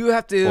 You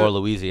have to, or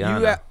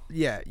Louisiana.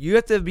 You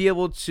have to be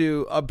able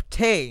to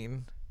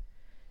obtain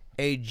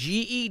a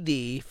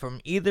GED from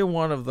either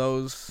one of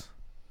those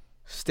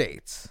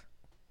states,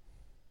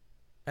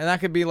 and that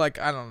could be like,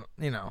 I don't,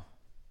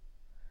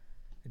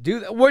 do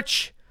that.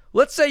 Which,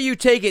 let's say you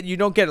take it, and you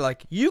don't get it.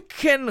 Like, you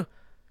can,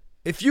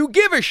 if you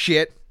give a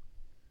shit,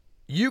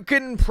 you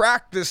can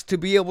practice to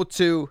be able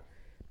to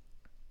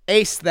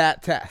ace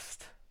that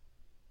test.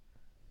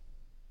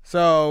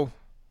 So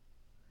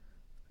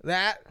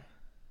that.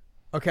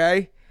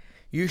 Okay,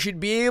 you should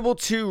be able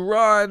to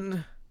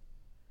run,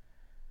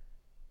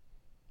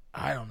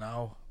 I don't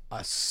know,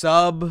 a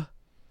sub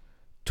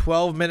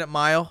 12-minute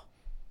mile.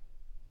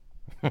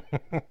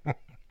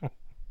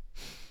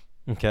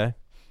 Okay.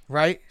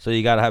 Right? So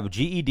you got to have a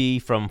GED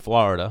from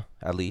Florida,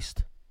 at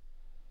least.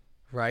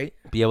 Right.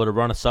 Be able to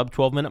run a sub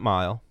 12-minute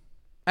mile.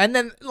 And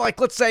then, like,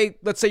 let's say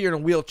you're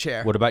in a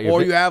wheelchair. What about your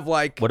or you have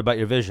like. What about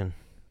your vision?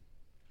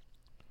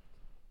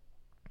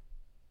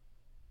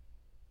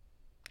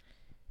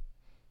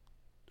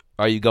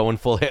 Are you going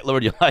full Hitler?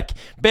 Or you're like,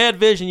 bad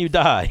vision, you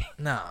die?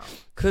 No,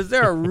 because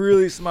there are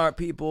really smart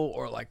people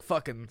or like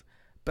fucking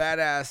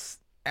badass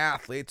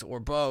athletes or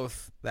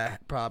both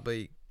that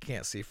probably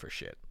can't see for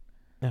shit.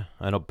 Yeah,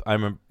 I know. I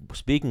remember,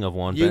 speaking of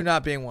one. You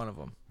not being one of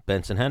them.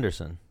 Benson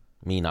Henderson.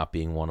 Me not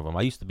being one of them.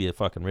 I used to be a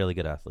fucking really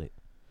good athlete.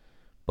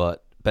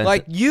 But Benson.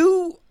 Like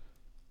you,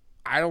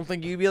 I don't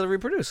think you'd be able to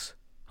reproduce.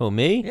 Who,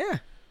 me? Yeah.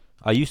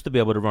 I used to be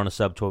able to run a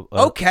sub 12.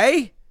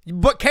 Okay.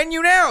 But can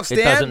you now, Stan?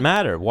 It doesn't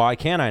matter. Why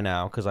can't I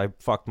now? Because I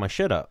fucked my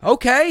shit up.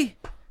 Okay.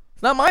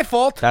 It's not my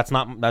fault. That's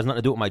nothing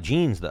to do with my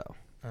genes, though.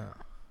 Oh.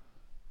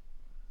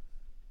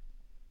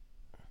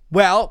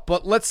 Well,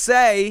 but let's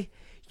say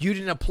you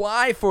didn't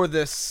apply for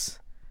this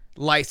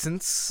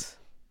license.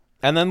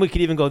 And then we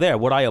could even go there.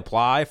 Would I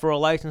apply for a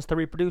license to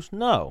reproduce?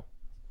 No.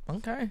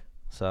 Okay.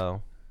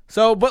 So,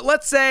 but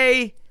let's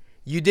say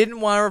you didn't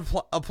want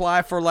to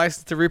apply for a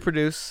license to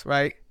reproduce,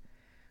 right?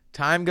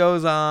 Time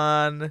goes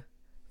on.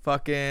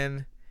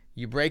 Fucking,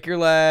 you break your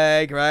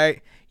leg,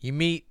 right? You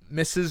meet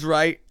Mrs.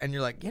 Right, and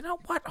you're like, you know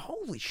what?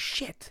 Holy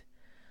shit.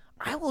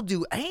 I will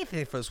do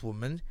anything for this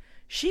woman.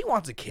 She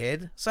wants a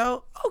kid,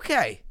 so,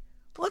 okay.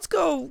 Let's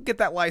go get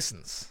that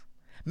license.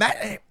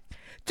 Matt,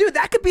 dude,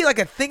 that could be like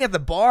a thing at the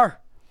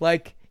bar.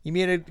 Like, you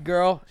meet a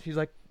girl, she's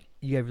like,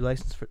 you have your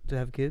license to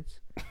have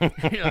kids?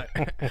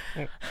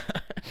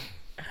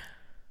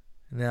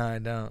 No, I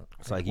don't.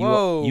 It's like,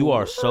 you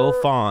are so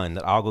fine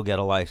that I'll go get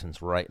a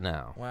license right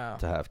now. Wow.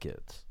 To have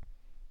kids.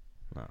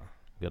 No,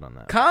 good on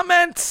that.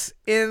 Comments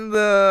in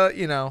the,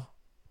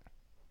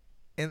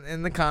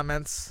 in the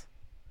comments.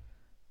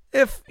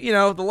 If,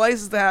 the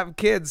license to have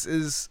kids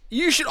is,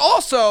 you should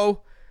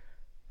also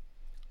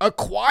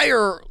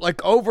acquire, you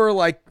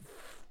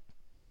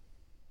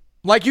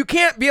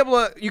can't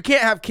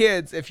have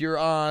kids if you're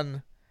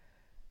on,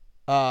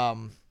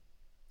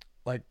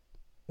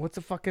 what's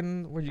the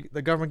fucking,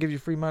 the government gives you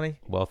free money?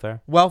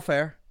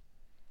 Welfare.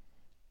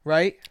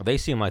 Right? They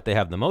seem like they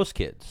have the most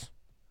kids.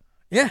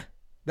 Yeah.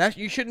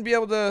 You shouldn't be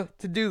able to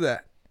do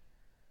that.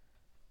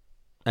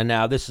 And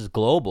now this is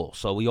global,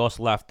 so we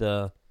also have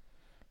to,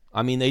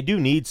 I mean, they do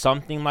need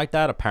something like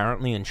that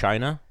apparently in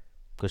China,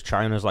 because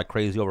China's like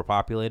crazy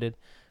overpopulated,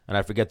 and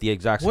I forget the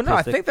exact statistic. Well, no,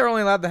 I think they're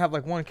only allowed to have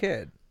like one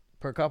kid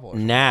per couple.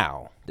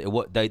 Now,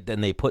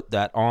 they put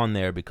that on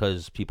there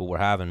because people were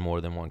having more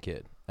than one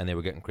kid, and they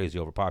were getting crazy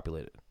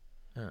overpopulated.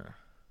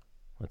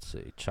 Let's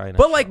see, China.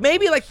 But like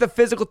maybe like the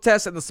physical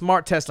test and the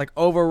smart test like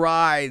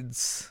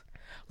overrides.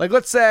 Like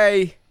let's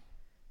say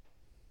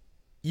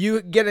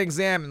you get an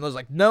exam and there's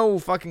like no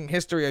fucking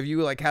history of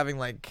you like having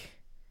like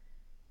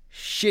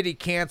shitty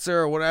cancer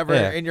or whatever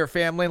in your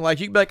family. Like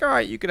you could be like, all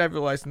right, you could have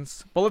your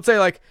license. But let's say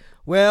like,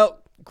 well,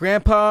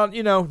 Grandpa,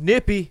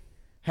 Nippy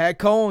had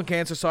colon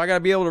cancer, so I got to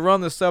be able to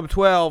run the sub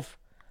 12.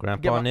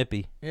 Grandpa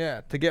Nippy.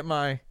 Yeah, to get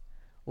my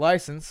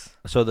license.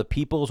 So the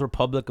People's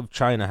Republic of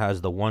China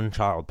has the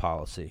one-child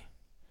policy.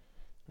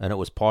 and it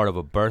was part of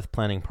a birth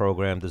planning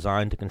program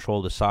designed to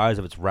control the size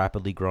of its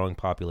rapidly growing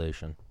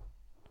population.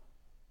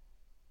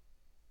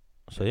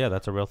 So, yeah,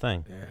 that's a real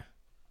thing. Yeah.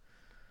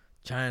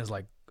 China's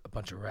like a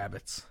bunch of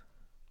rabbits.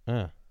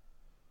 Yeah.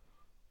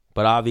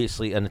 But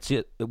obviously, and it's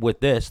with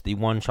this, the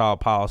one-child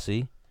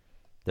policy,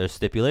 there's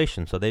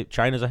stipulations. So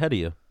China's ahead of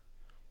you.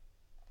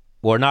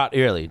 Or not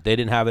really. They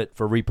didn't have it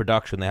for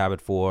reproduction. They have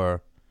it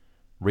for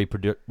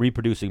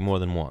reproducing more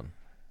than one.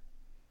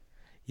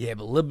 Yeah,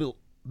 but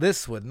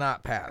this would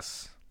not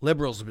pass.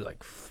 Liberals would be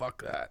like,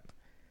 fuck that.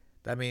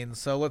 That means,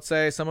 so let's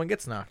say someone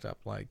gets knocked up.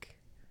 Like,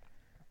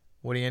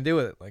 what are you going to do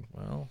with it? Like,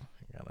 well,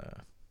 you got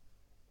to...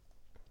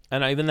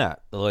 And not even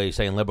that. The way you're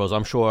saying liberals,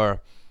 I'm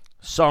sure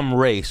some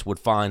race would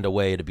find a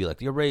way to be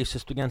like, you're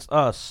racist against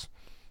us.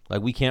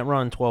 Like, we can't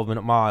run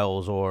 12-minute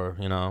miles or,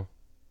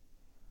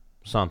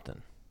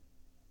 something.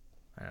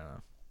 I don't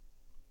know.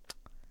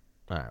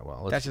 All right,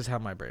 well, that's just how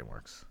my brain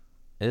works.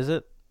 Is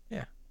it?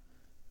 Yeah.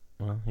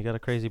 Well, you got a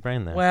crazy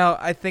brain there. Well,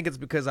 I think it's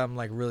because I'm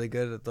like really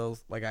good at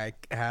those. Like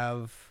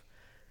I'm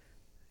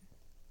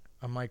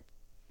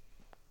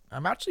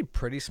actually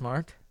pretty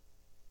smart.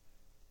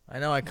 I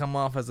know I come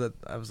off as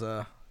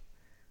a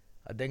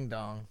ding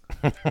dong.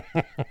 But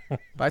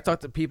I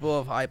talk to people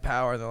of high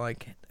power, they're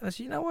like,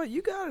 you know what?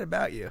 You got it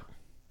about you.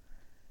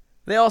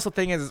 They also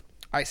think is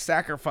I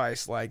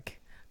sacrifice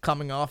like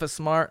coming off as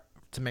smart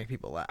to make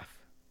people laugh.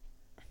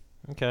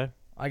 Okay.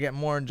 I get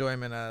more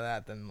enjoyment out of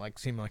that than like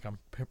seeming like I'm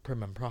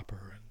prim and proper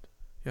and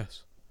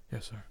yes,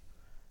 sir.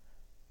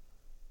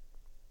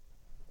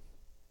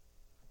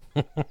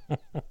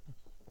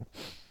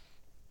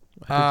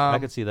 I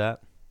could see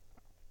that.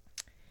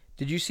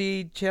 Did you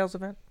see Chael's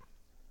event?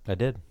 I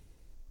did.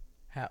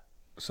 How?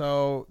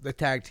 So the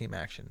tag team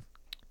action.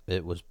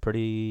 It was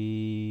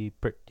pretty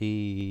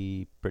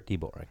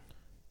boring.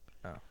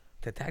 Oh,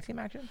 the tag team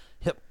action?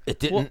 Yep. It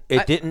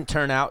didn't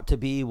turn out to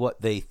be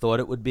what they thought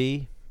it would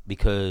be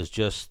because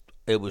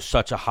it was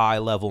such a high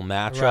level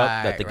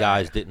matchup that the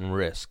guys didn't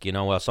risk.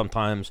 Well,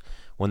 sometimes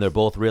when they're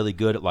both really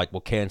good, it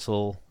we'll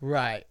cancel.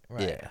 Right.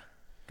 Yeah.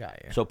 Got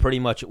you. So pretty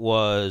much it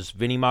was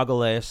Vinny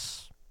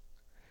Magalhaes,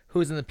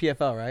 who's in the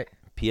PFL, right?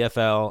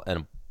 PFL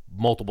and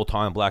multiple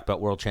time black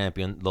belt world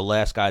champion, the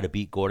last guy to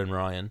beat Gordon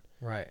Ryan.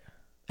 Right.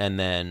 And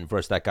then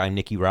versus that guy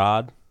Nicky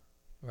Rod.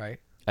 Right.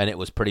 And it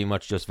was pretty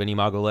much just Vinny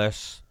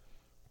Magalhaes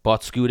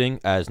butt scooting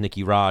as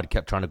Nicky Rod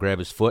kept trying to grab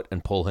his foot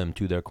and pull him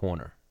to their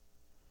corner.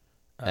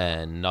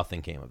 And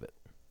nothing came of it.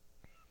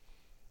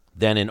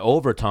 Then in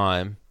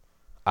overtime,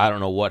 I don't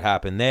know what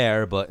happened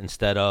there, but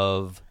instead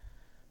of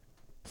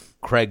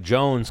Craig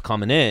Jones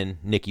coming in,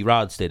 Nicky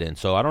Rod stayed in.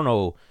 So I don't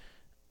know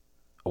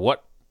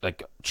what,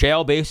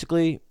 Chael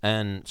basically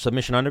and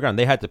Submission Underground,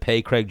 they had to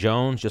pay Craig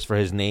Jones just for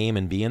his name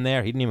and being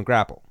there. He didn't even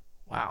grapple.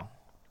 Wow.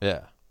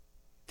 Yeah.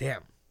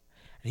 Damn.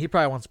 And he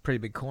probably wants a pretty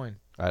big coin.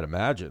 I'd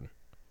imagine.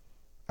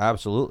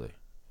 Absolutely.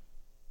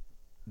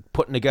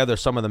 Putting together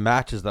some of the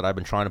matches that I've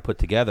been trying to put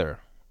together.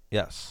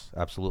 Yes,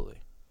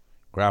 absolutely.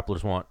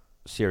 Grapplers want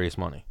serious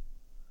money.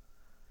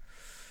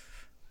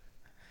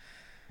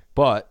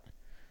 But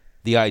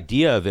the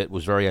idea of it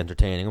was very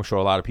entertaining. I'm sure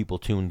a lot of people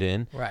tuned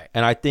in. Right.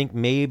 And I think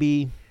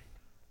maybe,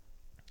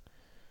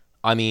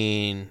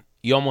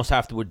 you almost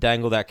have to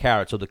dangle that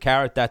carrot. So the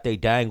carrot that they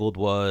dangled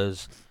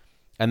was,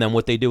 and then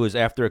what they do is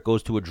after it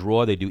goes to a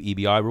draw, they do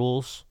EBI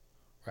rules.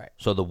 Right.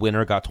 So the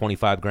winner got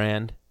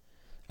 $25,000.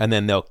 And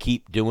then they'll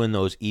keep doing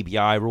those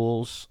EBI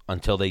rules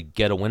until they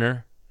get a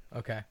winner.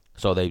 Okay.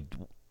 So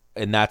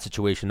in that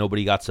situation,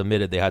 nobody got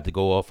submitted. They had to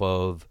go off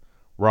of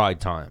ride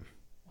time.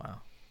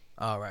 Wow.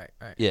 Oh, right.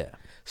 Yeah.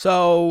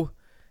 So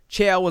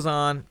Chael was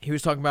on. He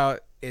was talking about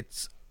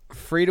it's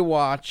free to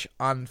watch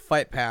on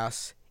Fight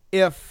Pass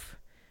if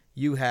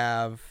you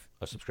have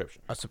A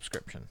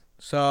subscription.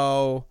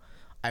 So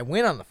I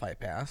went on the Fight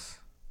Pass,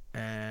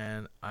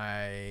 and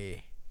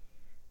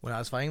when I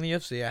was fighting the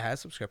UFC, I had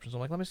subscriptions. I'm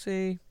like, let's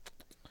see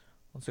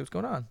what's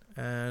going on.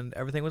 And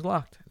everything was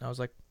locked. And I was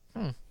like,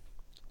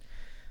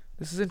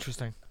 this is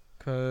interesting.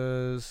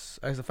 Because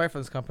I used to fight for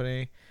this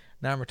company.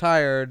 Now I'm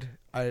retired.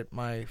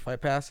 My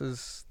Fight Pass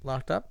is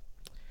locked up.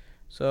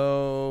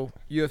 So,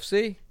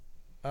 UFC,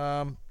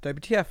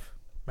 WTF,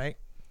 mate.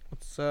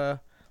 Let's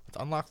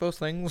unlock those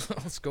things.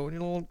 Let's go in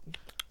your little...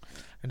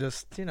 And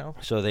just,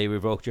 So they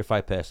revoked your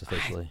Fight Pass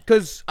officially.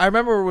 Because I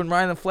remember when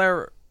Ryan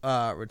Flair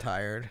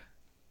retired,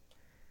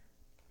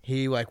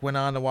 he went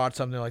on to watch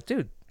something like,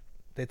 dude,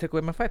 they took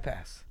away my Fight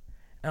Pass.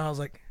 And I was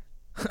like,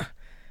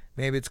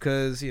 maybe it's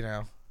because,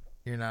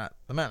 you're not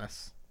the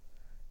Menace.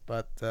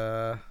 But,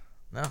 no,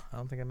 I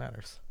don't think it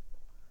matters.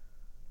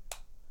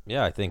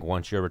 Yeah, I think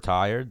once you're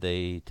retired,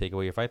 they take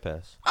away your Fight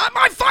Pass.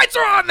 My fights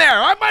are on there!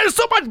 I might have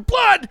so much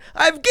blood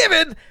I've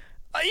given.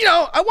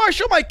 I want to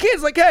show my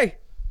kids, hey,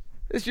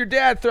 this is your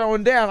dad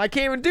throwing down. I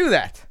can't even do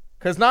that.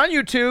 Because not on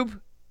YouTube.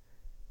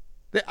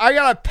 I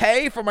got to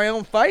pay for my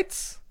own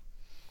fights?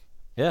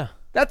 Yeah.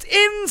 That's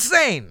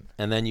insane.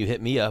 And then you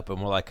hit me up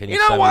and we're like, can you,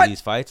 know send what? me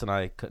these fights? And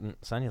I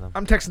couldn't send you them.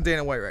 I'm texting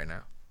Dana White right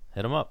now.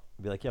 Hit him up.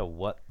 Be like, yo,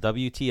 what?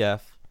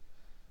 WTF?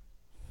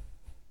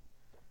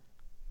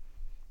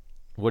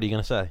 What are you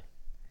going to say?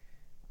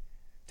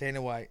 Dana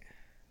White.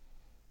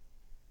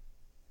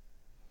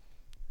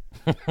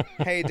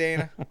 Hey,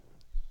 Dana.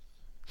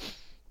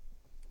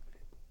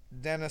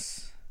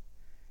 Dennis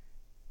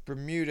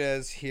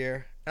Bermudez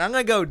here. And I'm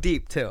going to go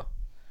deep, too.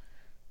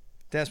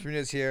 Dennis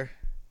Bermudez here.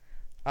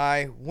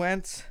 I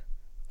went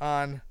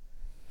on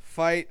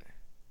Fight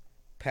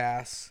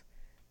Pass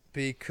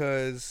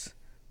because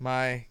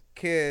my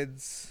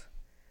kids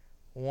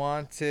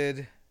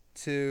wanted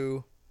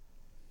to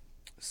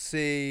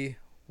see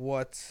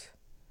what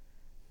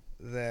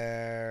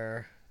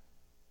their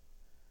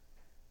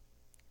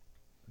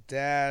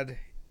dad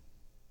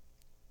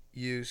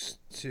used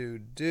to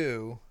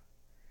do,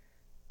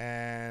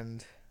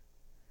 and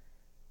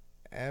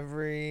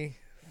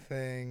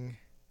everything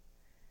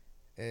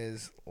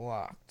is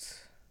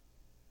locked.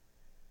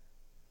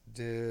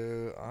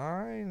 Do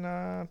I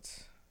not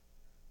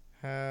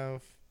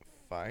have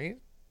Fight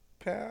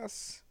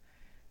Pass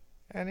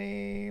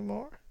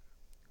anymore?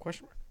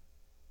 Question mark.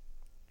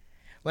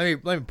 Let me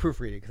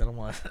proofread it because I don't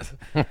want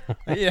to.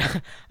 Yeah,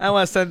 I don't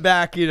want to send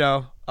back.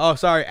 Oh,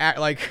 sorry. Act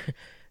like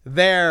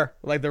there,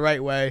 like the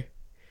right way.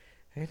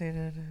 Hey,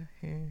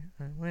 here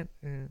I went.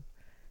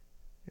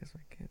 Guess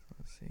my kids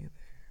want to see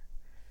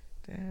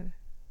their dad.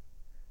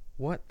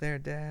 What their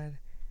dad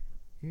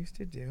used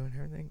to do, and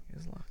everything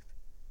is locked.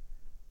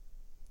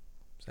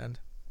 Send.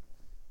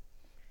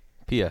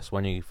 P.S.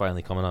 When are you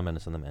finally coming on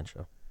Menace and the Man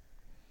Show?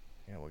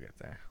 Yeah, we'll get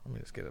there. Let me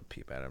just get a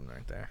peep at him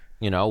right there.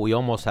 We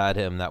almost had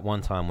him that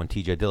one time when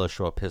T.J.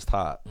 Dillashaw pissed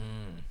hot.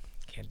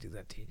 Can't do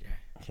that, TJ.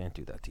 Can't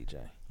do that,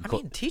 TJ. I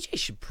mean, TJ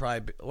should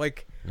probably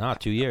be, Not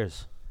 2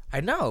 years.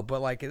 I know, but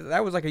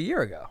that was a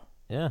year ago.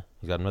 Yeah,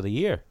 he's got another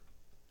year.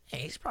 Yeah,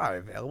 he's probably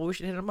available. We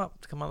should hit him up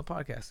to come on the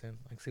podcast soon.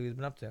 See what he's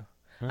been up to.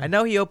 I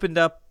know he opened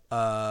up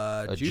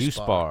a juice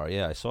bar.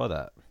 Yeah, I saw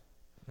that.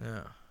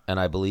 Yeah. And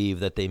I believe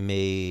that they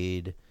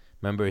made.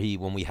 Remember,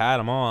 when we had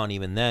him on,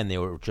 even then they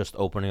were just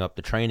opening up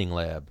the training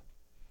lab,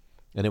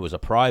 and it was a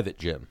private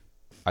gym.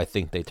 I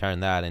think they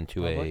turned that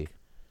into a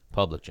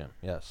public gym.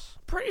 Yes.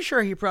 Pretty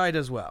sure he probably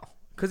does well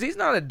because he's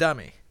not a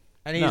dummy,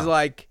 and he's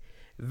No.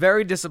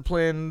 Very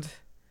disciplined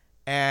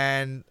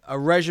and a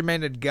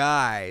regimented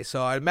guy.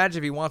 So I imagine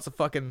if he wants to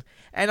fucking,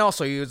 and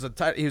also he was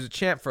a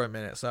champ for a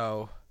minute.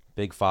 So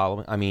Big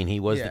following. I mean,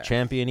 he was the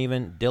champion.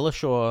 Even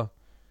Dillashaw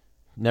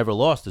never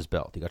lost his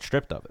belt. He got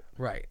stripped of it.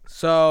 Right.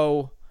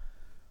 So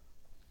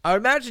I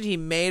would imagine he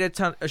made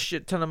a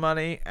shit ton of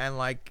money and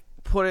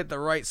put it the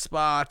right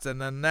spots,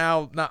 and then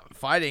now not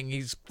fighting,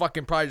 he's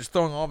fucking probably just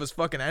throwing all of his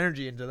fucking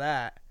energy into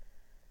that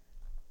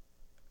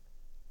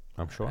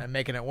I'm sure. and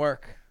making it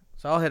work.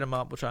 So I'll hit him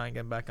up. We'll try and get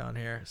him back on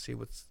here, see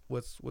what's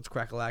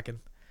crack-a-lacking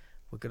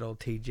with good old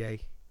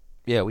TJ.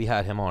 Yeah, we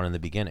had him on in the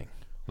beginning,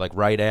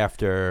 right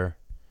after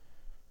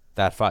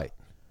that fight.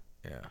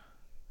 Yeah.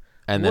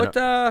 And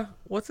then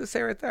what's it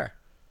say right there?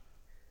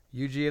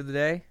 UG of the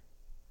day.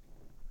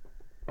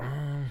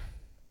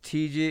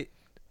 TG,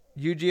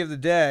 UG of the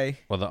day.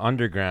 Well, the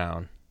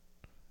Underground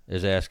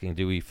is asking,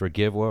 do we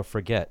forgive or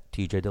forget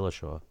T.J.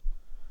 Dillashaw?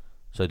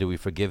 So do we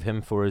forgive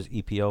him for his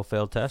EPO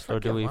failed test, or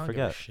do we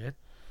forget? Shit.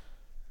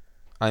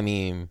 I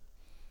mean,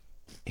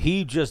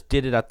 he just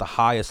did it at the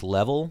highest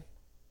level.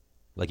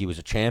 He was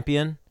a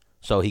champion,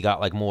 so he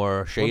got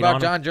more shade What about on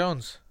him. John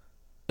Jones?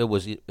 It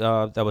was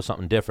that was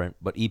something different,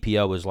 but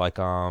EPO was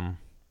Lance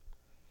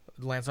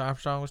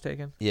Armstrong was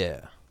taken.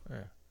 Yeah.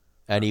 Yeah.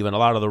 And even a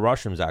lot of the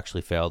Russians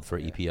actually failed for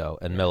EPO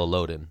and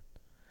Melolodin.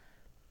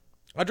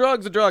 A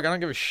drug's a drug. I don't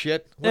give a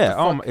shit. What the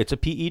fuck? It's a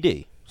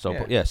PED.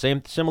 So Yeah.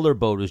 similar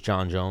boat as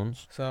John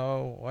Jones.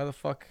 So why the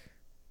fuck?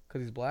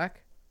 Because he's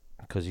black?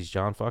 Because he's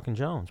John fucking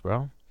Jones,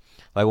 bro.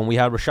 When we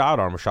had Rashad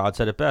on, Rashad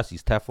said it best.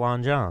 He's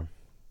Teflon John.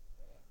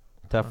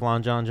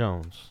 Teflon John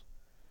Jones.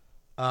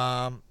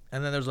 And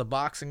then there's a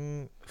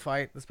boxing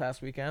fight this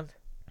past weekend.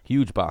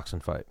 Huge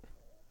boxing fight.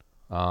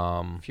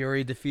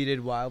 Fury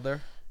defeated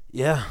Wilder.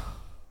 Yeah.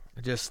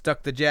 Just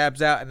stuck the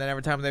jabs out, and then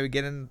every time they would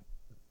get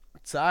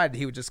inside,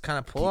 he would just kind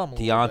of pull them a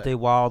little Deontay bit.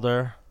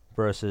 Wilder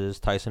versus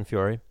Tyson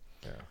Fury.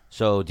 Yeah.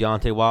 So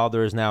Deontay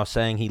Wilder is now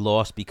saying he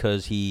lost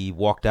because he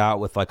walked out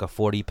with a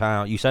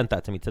 40-pound. You sent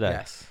that to me today.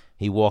 Yes.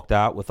 He walked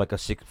out with a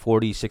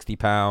 40,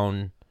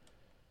 60-pound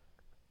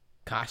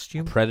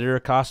Costume?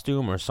 Predator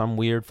costume or some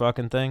weird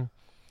fucking thing.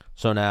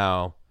 So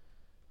now,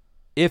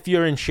 if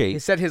you're in shape, He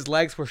said his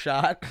legs were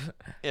shot.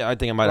 yeah, I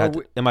think it might have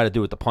to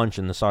do with the punch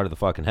in the side of the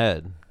fucking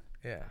head.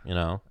 Yeah.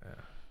 Yeah.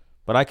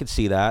 But I could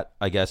see that,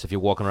 I guess, if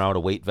you're walking around with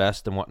a weight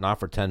vest and whatnot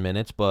for 10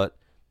 minutes, but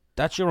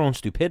that's your own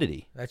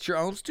stupidity. That's your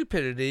own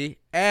stupidity.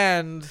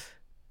 And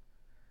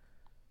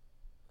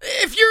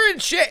if you're in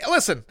shape,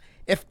 listen,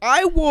 if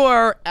I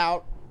wore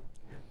out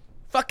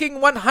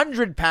fucking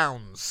 100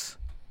 pounds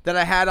that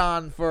I had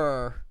on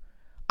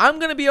I'm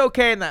going to be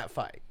okay in that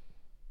fight.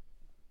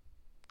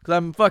 Because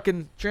I'm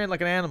fucking trained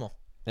like an animal.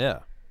 Yeah.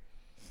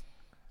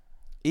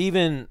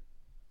 Even,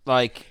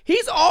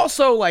 He's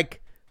also,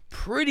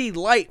 pretty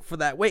light for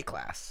that weight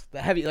class.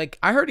 The heavy,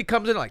 I heard he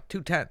comes in at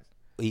 210.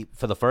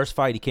 for the first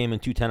fight, he came in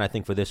 210. I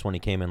think for this one, he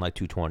came in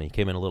 220. He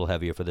came in a little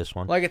heavier for this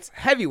one. It's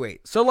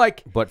heavyweight. So,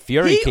 But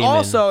Fury he came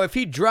also, if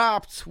he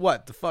dropped,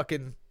 the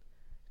fucking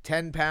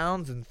 10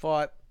 pounds and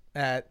fought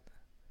at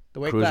the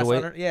weight class Cruiserweight?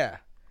 under, yeah,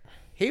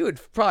 he would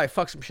probably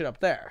fuck some shit up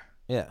there.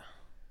 Yeah.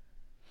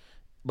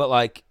 But,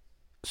 like,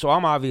 so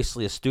I'm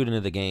obviously a student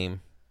of the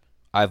game.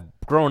 I've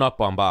grown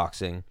up on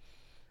boxing.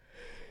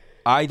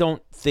 I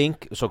don't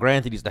think, so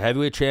granted, he's the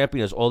heavyweight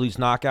champion, has all these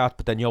knockouts,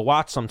 but then you'll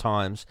watch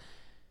sometimes,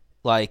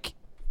 like,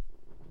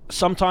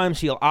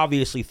 sometimes he'll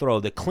obviously throw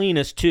the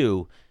cleanest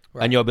two,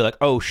 Right. and you'll be like,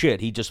 oh,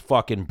 shit, he just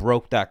fucking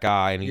broke that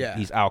guy, and Yeah.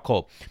 he's out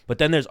cold. But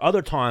then there's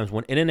other times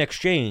when in an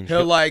exchange,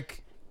 He'll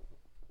like,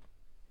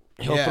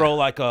 he'll yeah. throw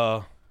like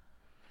a,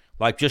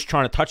 like just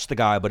trying to touch the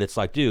guy, but it's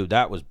like, dude,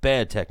 that was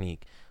bad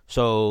technique.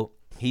 So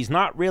he's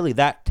not really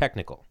that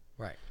technical.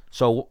 right.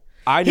 So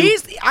I knew,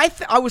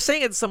 I was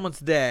saying it to someone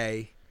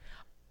today.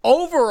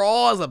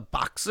 Overall, as a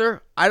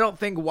boxer, I don't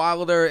think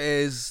Wilder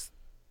is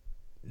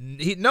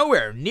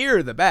nowhere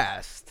near the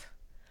best.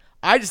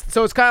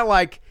 So it's kind of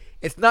like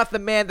it's not the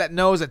man that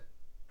knows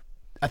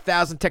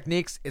 1,000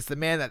 techniques. It's the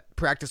man that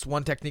practiced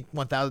one technique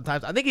 1,000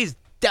 times. I think he's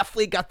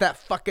definitely got that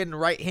fucking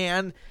right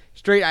hand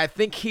straight. I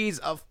think he's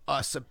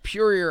a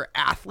superior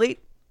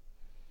athlete.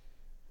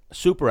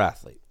 super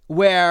athlete.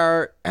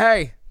 Where,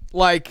 hey,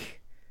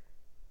 like,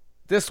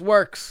 this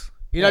works.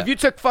 You know, Yeah. if you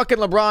took fucking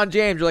LeBron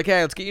James, you're like,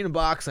 hey, let's get you into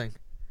boxing.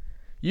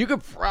 You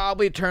could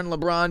probably turn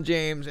LeBron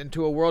James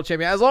into a world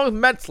champion as long as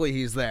mentally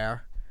he's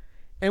there.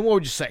 And what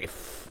would you say?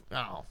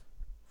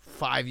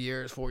 5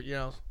 years, 4, you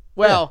know?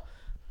 Well,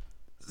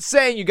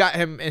 saying you got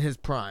him in his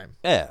prime.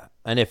 Yeah,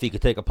 and if he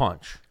could take a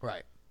punch.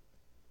 Right.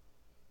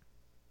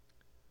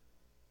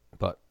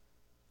 But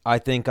I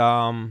think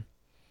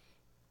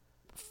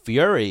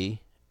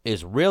Fury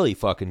is really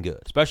fucking good,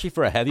 especially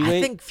for a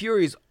heavyweight. I think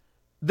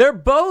they're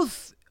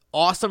both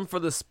awesome for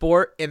the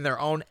sport in their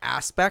own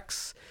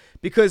aspects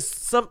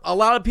because a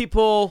lot of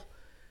people,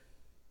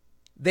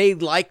 they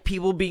like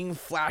people being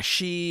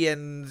flashy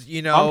and,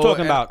 you know. I'm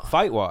talking about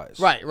fight-wise.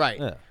 Right.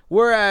 Yeah.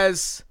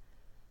 Whereas,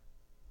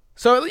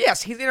 so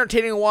yes, he's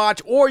entertaining to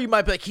watch, or you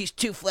might be like, he's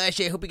too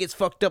flashy, I hope he gets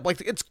fucked up. Like,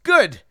 it's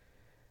good.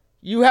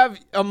 You have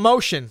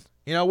emotion,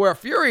 you know, where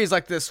Fury is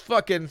like this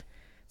fucking,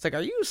 it's like,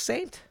 are you a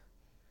saint?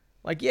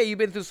 Like, yeah, you've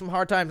been through some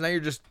hard times, now you're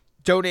just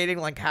donating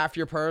like half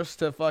your purse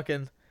to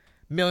fucking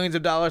millions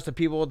of dollars to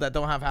people that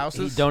don't have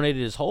houses. He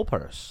donated his whole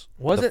purse.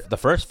 Was it? The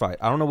first fight?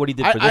 I don't know what he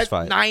did for this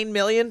fight. $9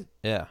 million?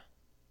 Yeah.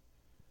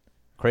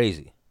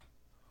 Crazy.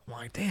 I'm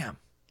like, damn.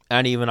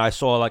 And even I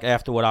saw, like,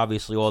 after what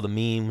obviously all the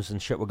memes and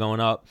shit were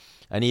going up,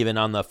 and even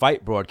on the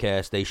fight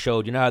broadcast, they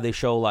showed, you know how they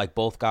show, like,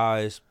 both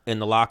guys in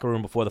the locker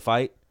room before the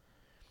fight?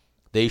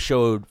 They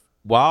showed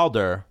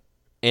Wilder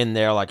in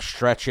there, like,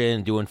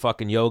 stretching, doing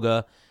fucking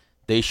yoga.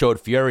 They showed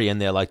Fury in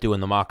there, like, doing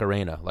the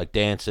Macarena, like,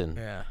 dancing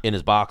in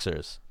his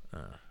boxers.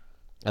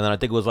 And then I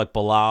think it was, like,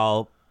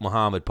 Bilal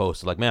Muhammad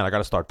posted, like, man, I got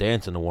to start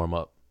dancing to warm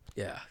up.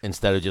 Yeah.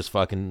 Instead of just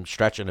fucking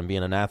stretching and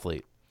being an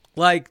athlete.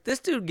 Like, this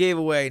dude gave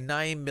away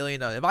 $9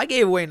 million. If I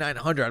gave away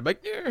 $900, I'd be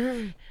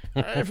like,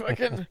 I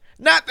fucking,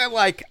 not that,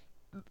 like,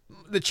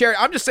 the charity.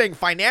 I'm just saying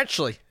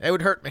financially, it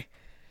would hurt me.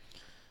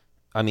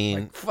 I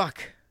mean, Like,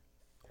 fuck.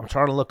 I'm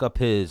trying to look up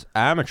his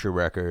amateur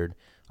record.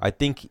 I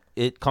think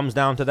it comes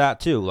down to that,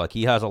 too. Like,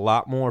 he has a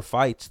lot more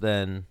fights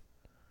than,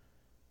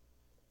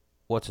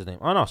 what's his name?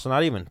 Oh, no, so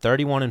not even.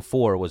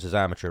 31-4 was his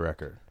amateur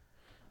record.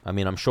 I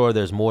mean, I'm sure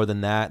there's more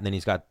than that, and then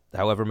he's got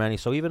however many.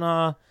 So even,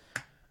 let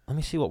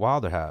me see what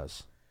Wilder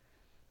has.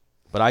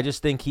 But I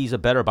just think he's a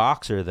better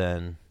boxer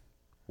than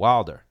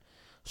Wilder.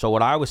 So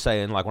what I was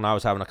saying, like when I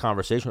was having a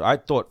conversation, I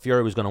thought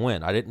Fury was going to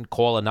win. I didn't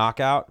call a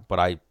knockout, but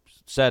I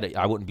said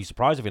I wouldn't be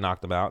surprised if he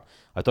knocked him out.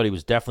 I thought he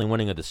was definitely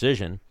winning a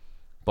decision.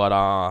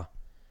 But,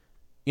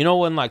 you know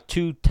when like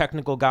two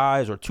technical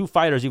guys or two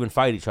fighters even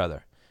fight each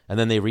other and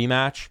then they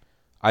rematch?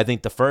 I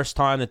think the first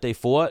time that they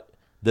fought,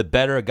 the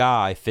better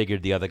guy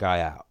figured the other guy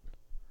out.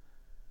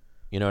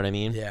 You know what I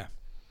mean? Yeah.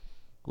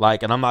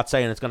 Like, and I'm not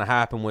saying it's going to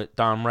happen with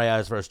Dom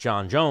Reyes versus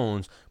John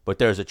Jones, but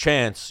there's a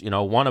chance, you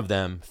know, one of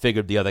them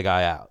figured the other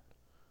guy out.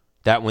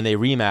 That when they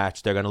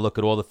rematch, they're going to look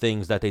at all the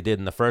things that they did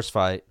in the first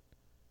fight.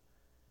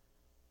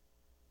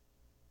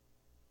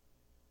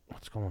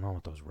 What's going on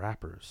with those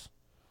rappers?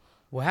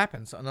 What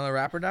happened? So another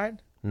rapper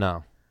died?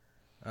 No.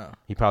 Oh.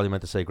 He probably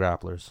meant to say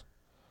grapplers.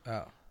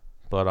 Oh.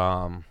 But,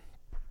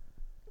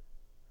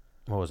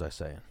 what was I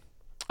saying?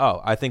 Oh,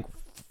 I think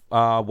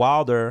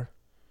Wilder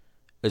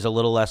is a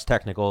little less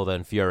technical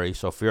than Fury.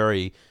 So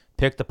Fury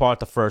picked apart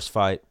the first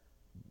fight,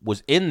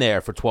 was in there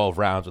for 12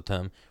 rounds with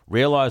him,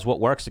 realized what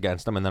works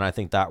against him, and then I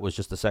think that was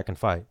just the second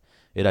fight.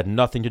 It had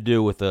nothing to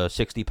do with the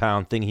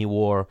 60-pound thing he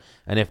wore,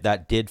 and if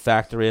that did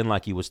factor in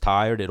like he was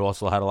tired, it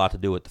also had a lot to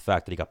do with the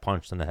fact that he got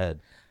punched in the head.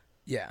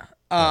 Yeah.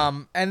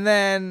 And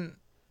then,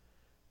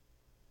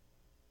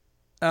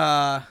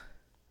 but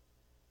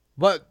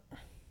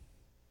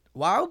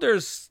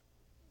Wilder's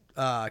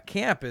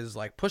camp is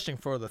like pushing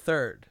for the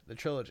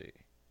trilogy.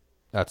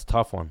 That's a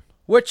tough one.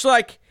 Which,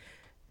 like,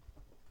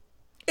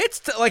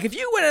 like if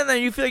you went in there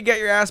and you feel you get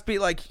your ass beat,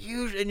 like,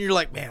 and you're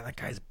like, man, that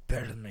guy's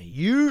better than me.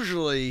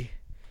 Usually,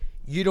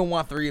 you don't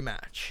want the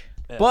rematch.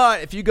 Yeah.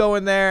 But if you go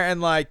in there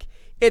and, like,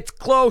 it's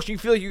close, you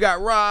feel like you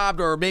got robbed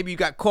or maybe you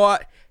got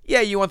caught,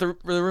 Yeah, you want the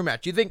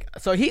rematch. You think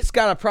so? He's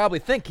got to probably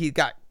think he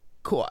got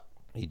caught.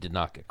 He did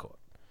not get caught.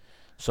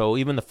 So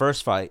even the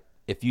first fight,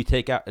 if you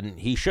take out, and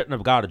he shouldn't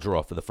have got a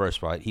draw for the first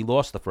fight. He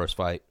lost the first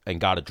fight and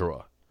got a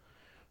draw.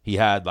 He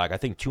had I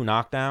think 2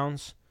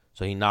 knockdowns.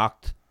 So he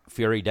knocked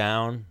Fury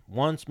down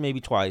once, maybe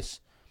twice.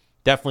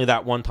 Definitely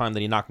that one time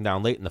that he knocked him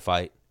down late in the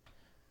fight.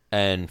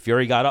 And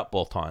Fury got up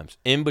both times.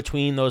 In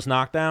between those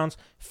knockdowns,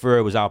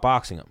 Fury was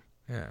outboxing him.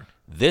 Yeah.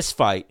 This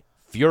fight,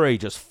 Fury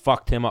just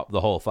fucked him up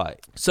the whole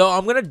fight. So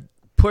I'm gonna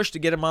push to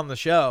get him on the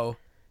show.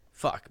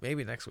 Fuck,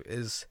 maybe next week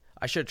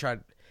I should have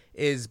tried.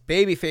 Is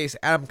babyface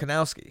Adam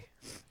Kanowski?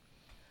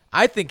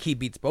 I think he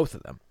beats both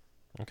of them.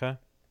 Okay.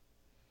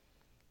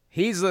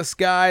 He's this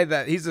guy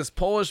he's this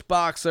Polish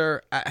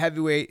boxer at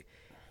heavyweight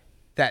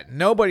that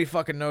nobody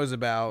fucking knows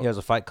about. He has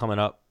a fight coming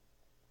up,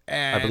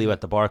 and I believe,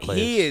 at the Barclays.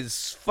 He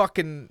is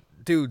fucking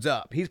dudes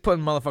up. He's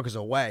putting motherfuckers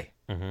away.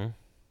 Mm-hmm.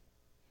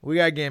 We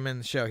gotta get him in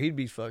the show. He'd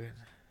be fucking.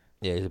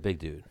 Yeah, he's a big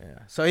dude. Yeah.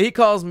 So he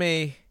calls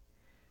me.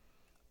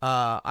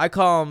 I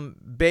call him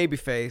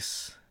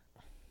Babyface.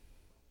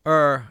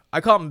 Or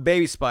I call him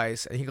Baby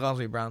Spice, and he calls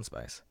me Brown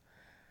Spice.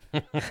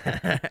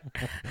 But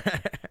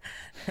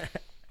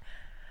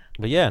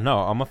yeah,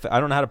 no, I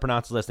don't know how to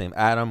pronounce his last name.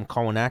 Adam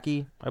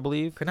Kownacki, I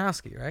believe.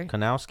 Kanowski, right?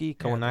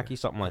 Kownacki,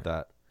 something like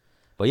that.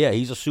 But yeah,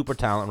 he's a super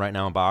talent right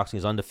now in boxing.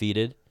 He's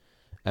undefeated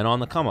and on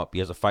the come up. He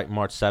has a fight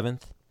March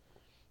 7th.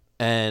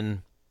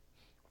 And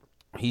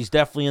he's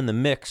definitely in the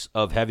mix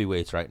of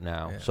heavyweights right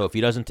now. Yeah. So if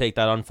he doesn't take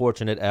that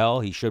unfortunate L,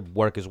 he should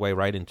work his way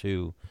right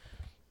into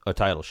a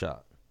title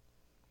shot.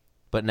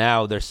 But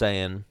now they're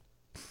saying,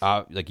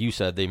 like you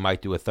said, they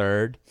might do a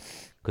third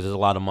because there's a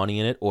lot of money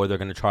in it, or they're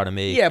going to try to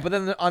make... Yeah, but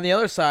then on the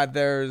other side,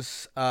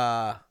 there's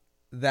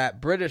that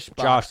British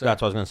boxer.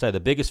 That's what I was going to say. The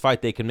biggest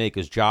fight they can make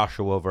is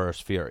Joshua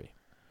versus Fury.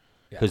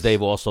 Because they're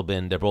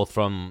both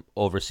from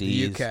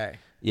overseas. The UK.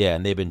 Yeah,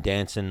 and they've been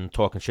dancing,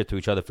 talking shit to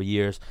each other for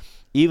years.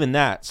 Even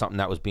that, something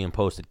that was being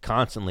posted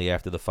constantly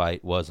after the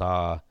fight was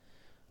a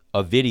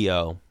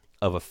video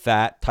of a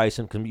fat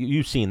Tyson. Cause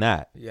you've seen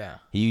that. Yeah.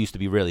 He used to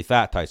be really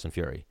fat, Tyson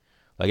Fury.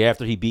 Like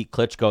after he beat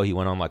Klitschko, he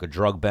went on like a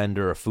drug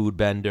bender, a food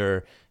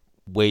bender,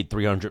 weighed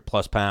 300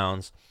 plus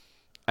pounds.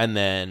 And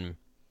then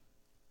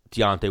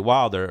Deontay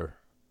Wilder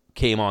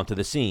came onto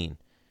the scene.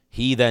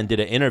 He then did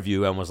an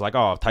interview and was like,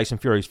 oh, Tyson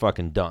Fury's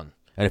fucking done.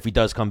 And if he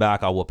does come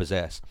back, I'll whoop his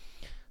ass.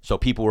 So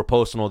people were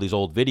posting all these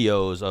old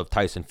videos of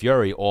Tyson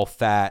Fury, all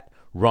fat,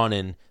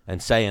 running,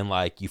 and saying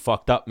like, you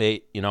fucked up,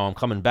 mate. You know, I'm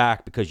coming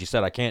back because you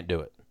said I can't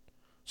do it.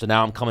 So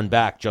now I'm coming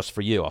back just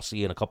for you. I'll see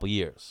you in a couple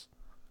years.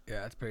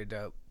 Yeah, that's pretty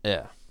dope.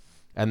 Yeah.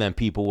 And then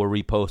people were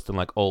reposting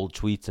like old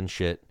tweets and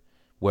shit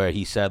where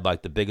he said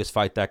like the biggest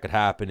fight that could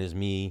happen is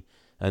me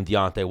and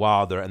Deontay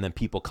Wilder. And then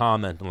people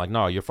commenting like,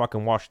 no, you're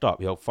fucking washed up.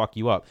 He'll fuck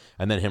you up.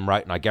 And then him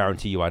writing, I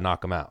guarantee you I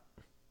knock him out.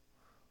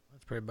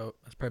 That's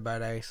pretty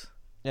badass.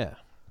 Yeah.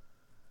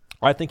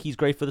 I think he's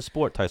great for the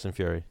sport, Tyson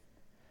Fury.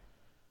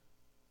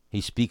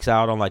 He speaks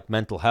out on like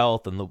mental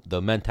health and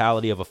the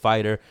mentality of a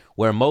fighter,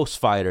 where most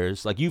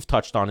fighters, like you've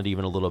touched on it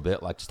even a little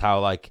bit, like just how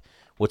like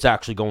what's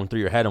actually going through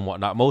your head and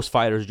whatnot. Most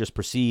fighters are just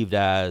perceived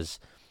as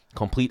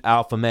complete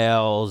alpha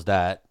males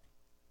that...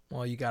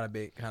 Well, you gotta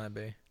kind of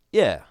be.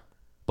 Yeah,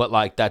 but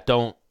like that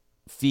don't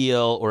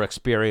feel or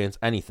experience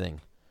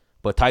anything.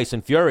 But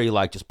Tyson Fury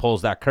like just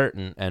pulls that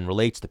curtain and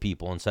relates to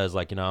people and says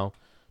like, you know,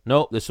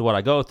 nope, this is what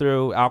I go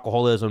through,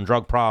 alcoholism,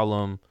 drug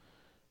problem,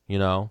 you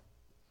know,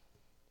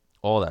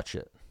 all that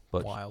shit.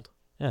 But wild.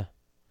 Yeah.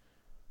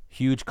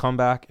 Huge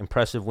comeback,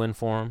 impressive win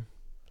for him.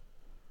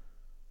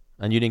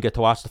 And you didn't get to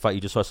watch the fight,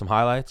 you just saw some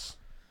highlights?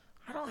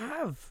 I don't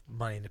have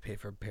money to pay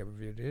for a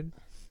pay-per-view, dude.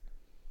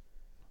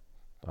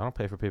 I don't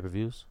pay for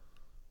pay-per-views.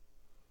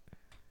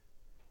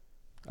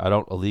 I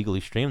don't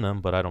illegally stream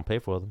them, but I don't pay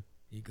for them.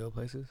 You go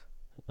places?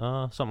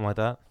 Something like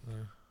that. Yeah.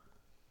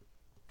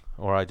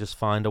 Or I just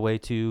find a way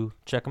to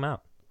check them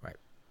out. Right.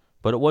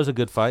 But it was a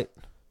good fight.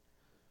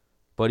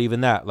 But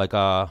even that, like,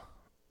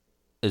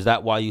 is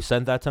that why you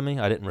sent that to me?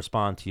 I didn't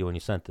respond to you when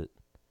you sent it.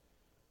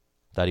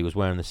 That he was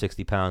wearing the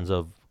 60 pounds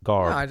of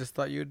garb. No, I just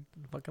thought you'd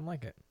fucking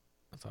like it.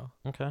 That's all.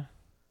 Okay.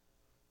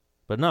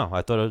 But no,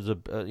 I thought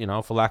it was you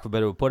know, for lack of a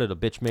better way to put it, a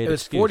bitch made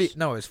excuse. It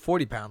was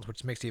 40 pounds,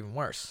 which makes it even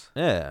worse.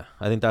 Yeah,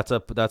 I think that's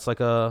like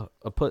a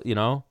put. You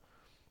know,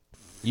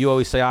 you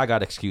always say I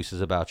got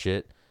excuses about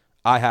shit.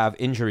 I have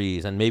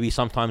injuries and maybe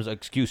sometimes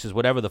excuses,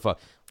 whatever the fuck.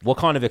 What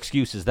kind of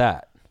excuse is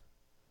that?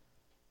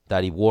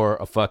 That he wore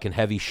a fucking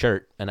heavy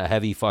shirt and a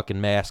heavy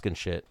fucking mask and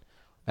shit,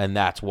 and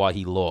that's why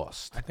he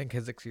lost. I think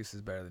his excuse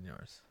is better than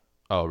yours.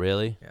 Oh,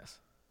 really? Yes.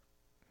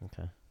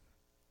 Okay.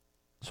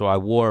 So I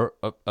wore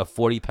a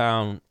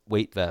 40-pound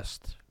weight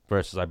vest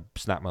versus I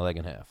snapped my leg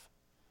in half.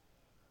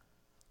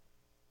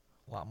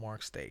 A lot more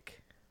at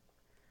stake.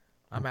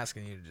 I'm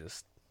asking you to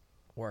just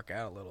work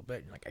out a little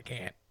bit. You're like, I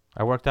can't.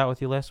 I worked out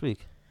with you last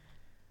week.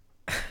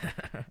 You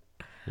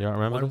don't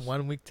remember this?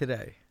 1 week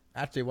today.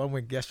 Actually, 1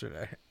 week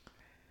yesterday.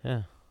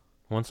 Yeah.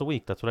 Once a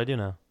week. That's what I do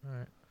now. All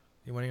right.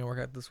 You want to work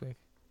out this week?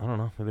 I don't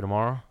know. Maybe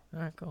tomorrow.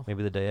 All right, cool.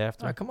 Maybe the day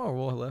after. All right, come on.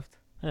 We'll lift.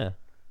 Yeah.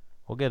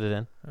 We'll get it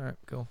in. All right,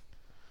 cool.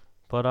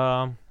 But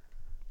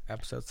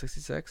Episode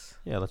 66.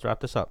 Yeah, let's wrap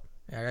this up.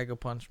 Yeah, I gotta go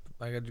punch.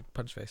 I gotta do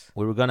punch face.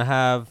 We were going to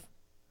have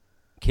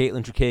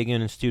Caitlin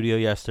Chukagian in studio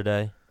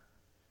yesterday.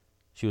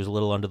 She was a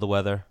little under the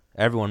weather.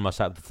 Everyone must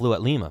have the flu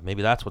at Lima.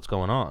 Maybe that's what's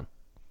going on.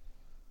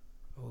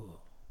 Ooh.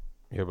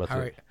 You're about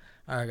to.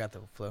 I got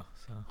the flu.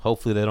 So.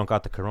 Hopefully they don't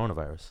got the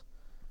coronavirus.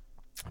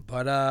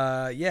 But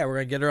yeah, we're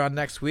gonna get her on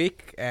next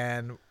week,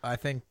 and I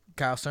think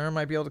Kyle Stern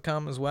might be able to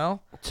come as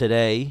well.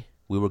 Today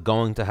we were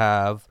going to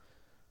have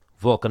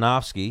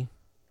Volkanovski,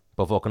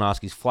 but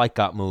Volkanovski's flight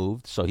got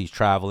moved, so he's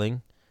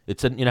traveling.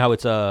 It's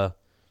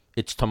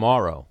it's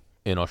tomorrow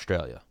in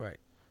Australia. Right.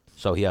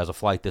 So he has a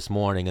flight this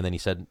morning, and then he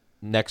said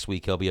next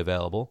week he'll be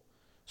available.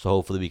 So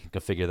hopefully we can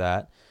configure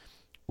that.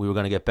 We were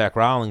going to get Beck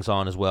Rawlings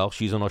on as well.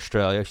 She's in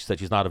Australia. She said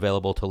she's not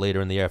available till later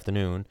in the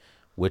afternoon,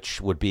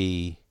 which would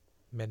be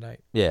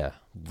midnight. Yeah,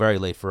 very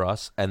late for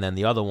us. And then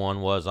the other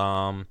one was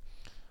I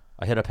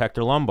hit up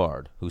Hector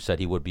Lombard, who said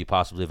he would be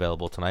possibly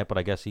available tonight, but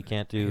I guess he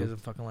can't do. He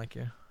doesn't fucking like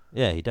you.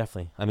 Yeah, he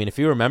definitely. I mean, if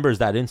he remembers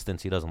that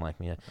instance, he doesn't like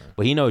me yet. Right.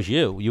 But he knows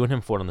you. You and him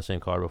fought on the same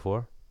card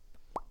before.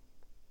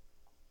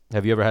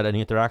 Have you ever had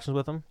any interactions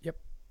with him? Yep.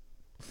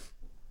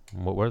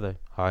 What were they?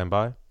 High and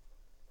by?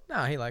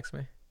 No, he likes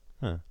me.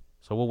 Huh.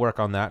 So we'll work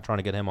on that, trying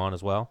to get him on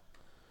as well.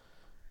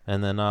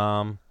 And then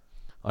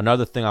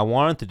another thing I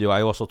wanted to do,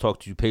 I also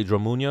talked to Pedro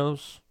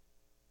Munoz.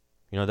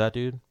 You know that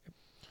dude?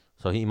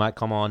 So he might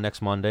come on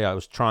next Monday. I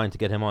was trying to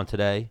get him on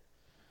today,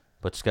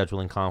 but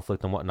scheduling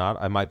conflict and whatnot.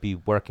 I might be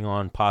working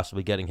on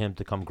possibly getting him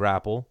to come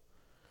grapple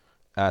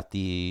at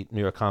the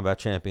New York Combat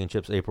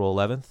Championships April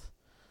 11th.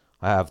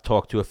 I have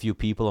talked to a few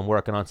people and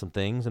working on some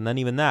things. And then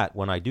even that,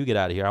 when I do get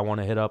out of here, I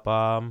want to hit up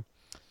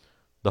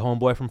the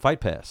homeboy from Fight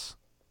Pass,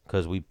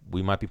 because we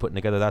might be putting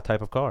together that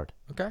type of card.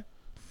 Okay.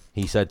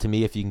 He said to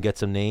me, if you can get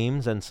some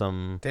names and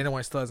some... Dana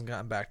White still hasn't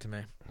gotten back to me.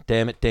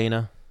 Damn it,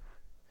 Dana.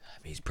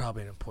 I mean, he's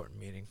probably an important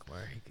meeting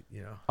where he could,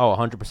 you know. Oh,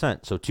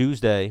 100%. So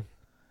Tuesday,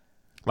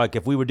 like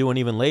if we were doing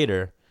even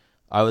later,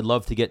 I would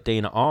love to get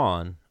Dana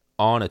on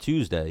a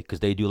Tuesday,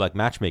 because they do like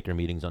matchmaker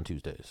meetings on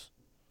Tuesdays.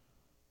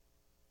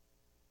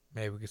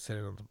 Maybe we could sit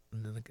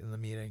in the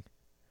meeting.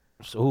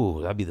 So,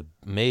 ooh, that'd be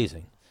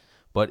amazing.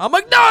 But I'm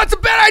like, no, it's a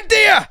bad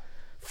idea.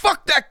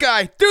 Fuck that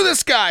guy. Do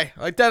this guy.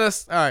 Like,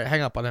 Dennis. All right,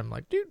 hang up on him.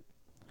 Like, dude.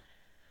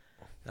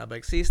 And I'm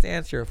like, see,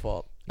 Stan, it's your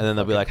fault. And then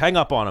they'll be like, hang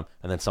up on him.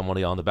 And then someone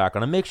will yell in the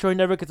background, and make sure he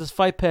never gets his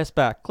Fight Pass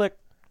back. Click.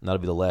 And that'll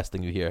be the last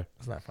thing you hear.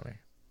 It's not funny.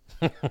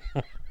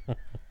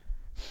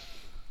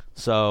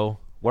 So,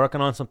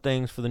 working on some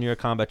things for the New York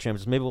Combat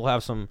Championships. Maybe we'll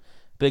have some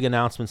big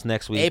announcements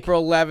next week.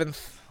 April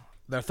 11th.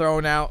 They're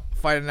throwing out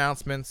fight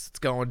announcements. It's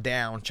going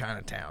down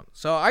Chinatown.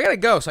 So I got to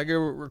go so I can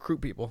recruit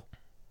people.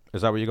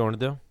 Is that what you're going to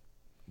do?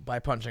 By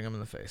punching them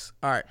in the face.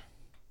 All right.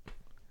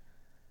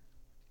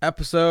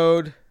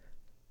 Episode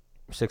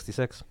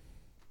 66.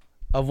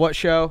 Of what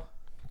show?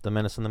 The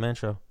Menace and the Man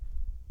Show.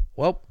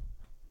 Well,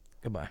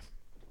 goodbye.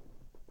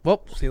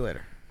 Well, see you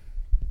later.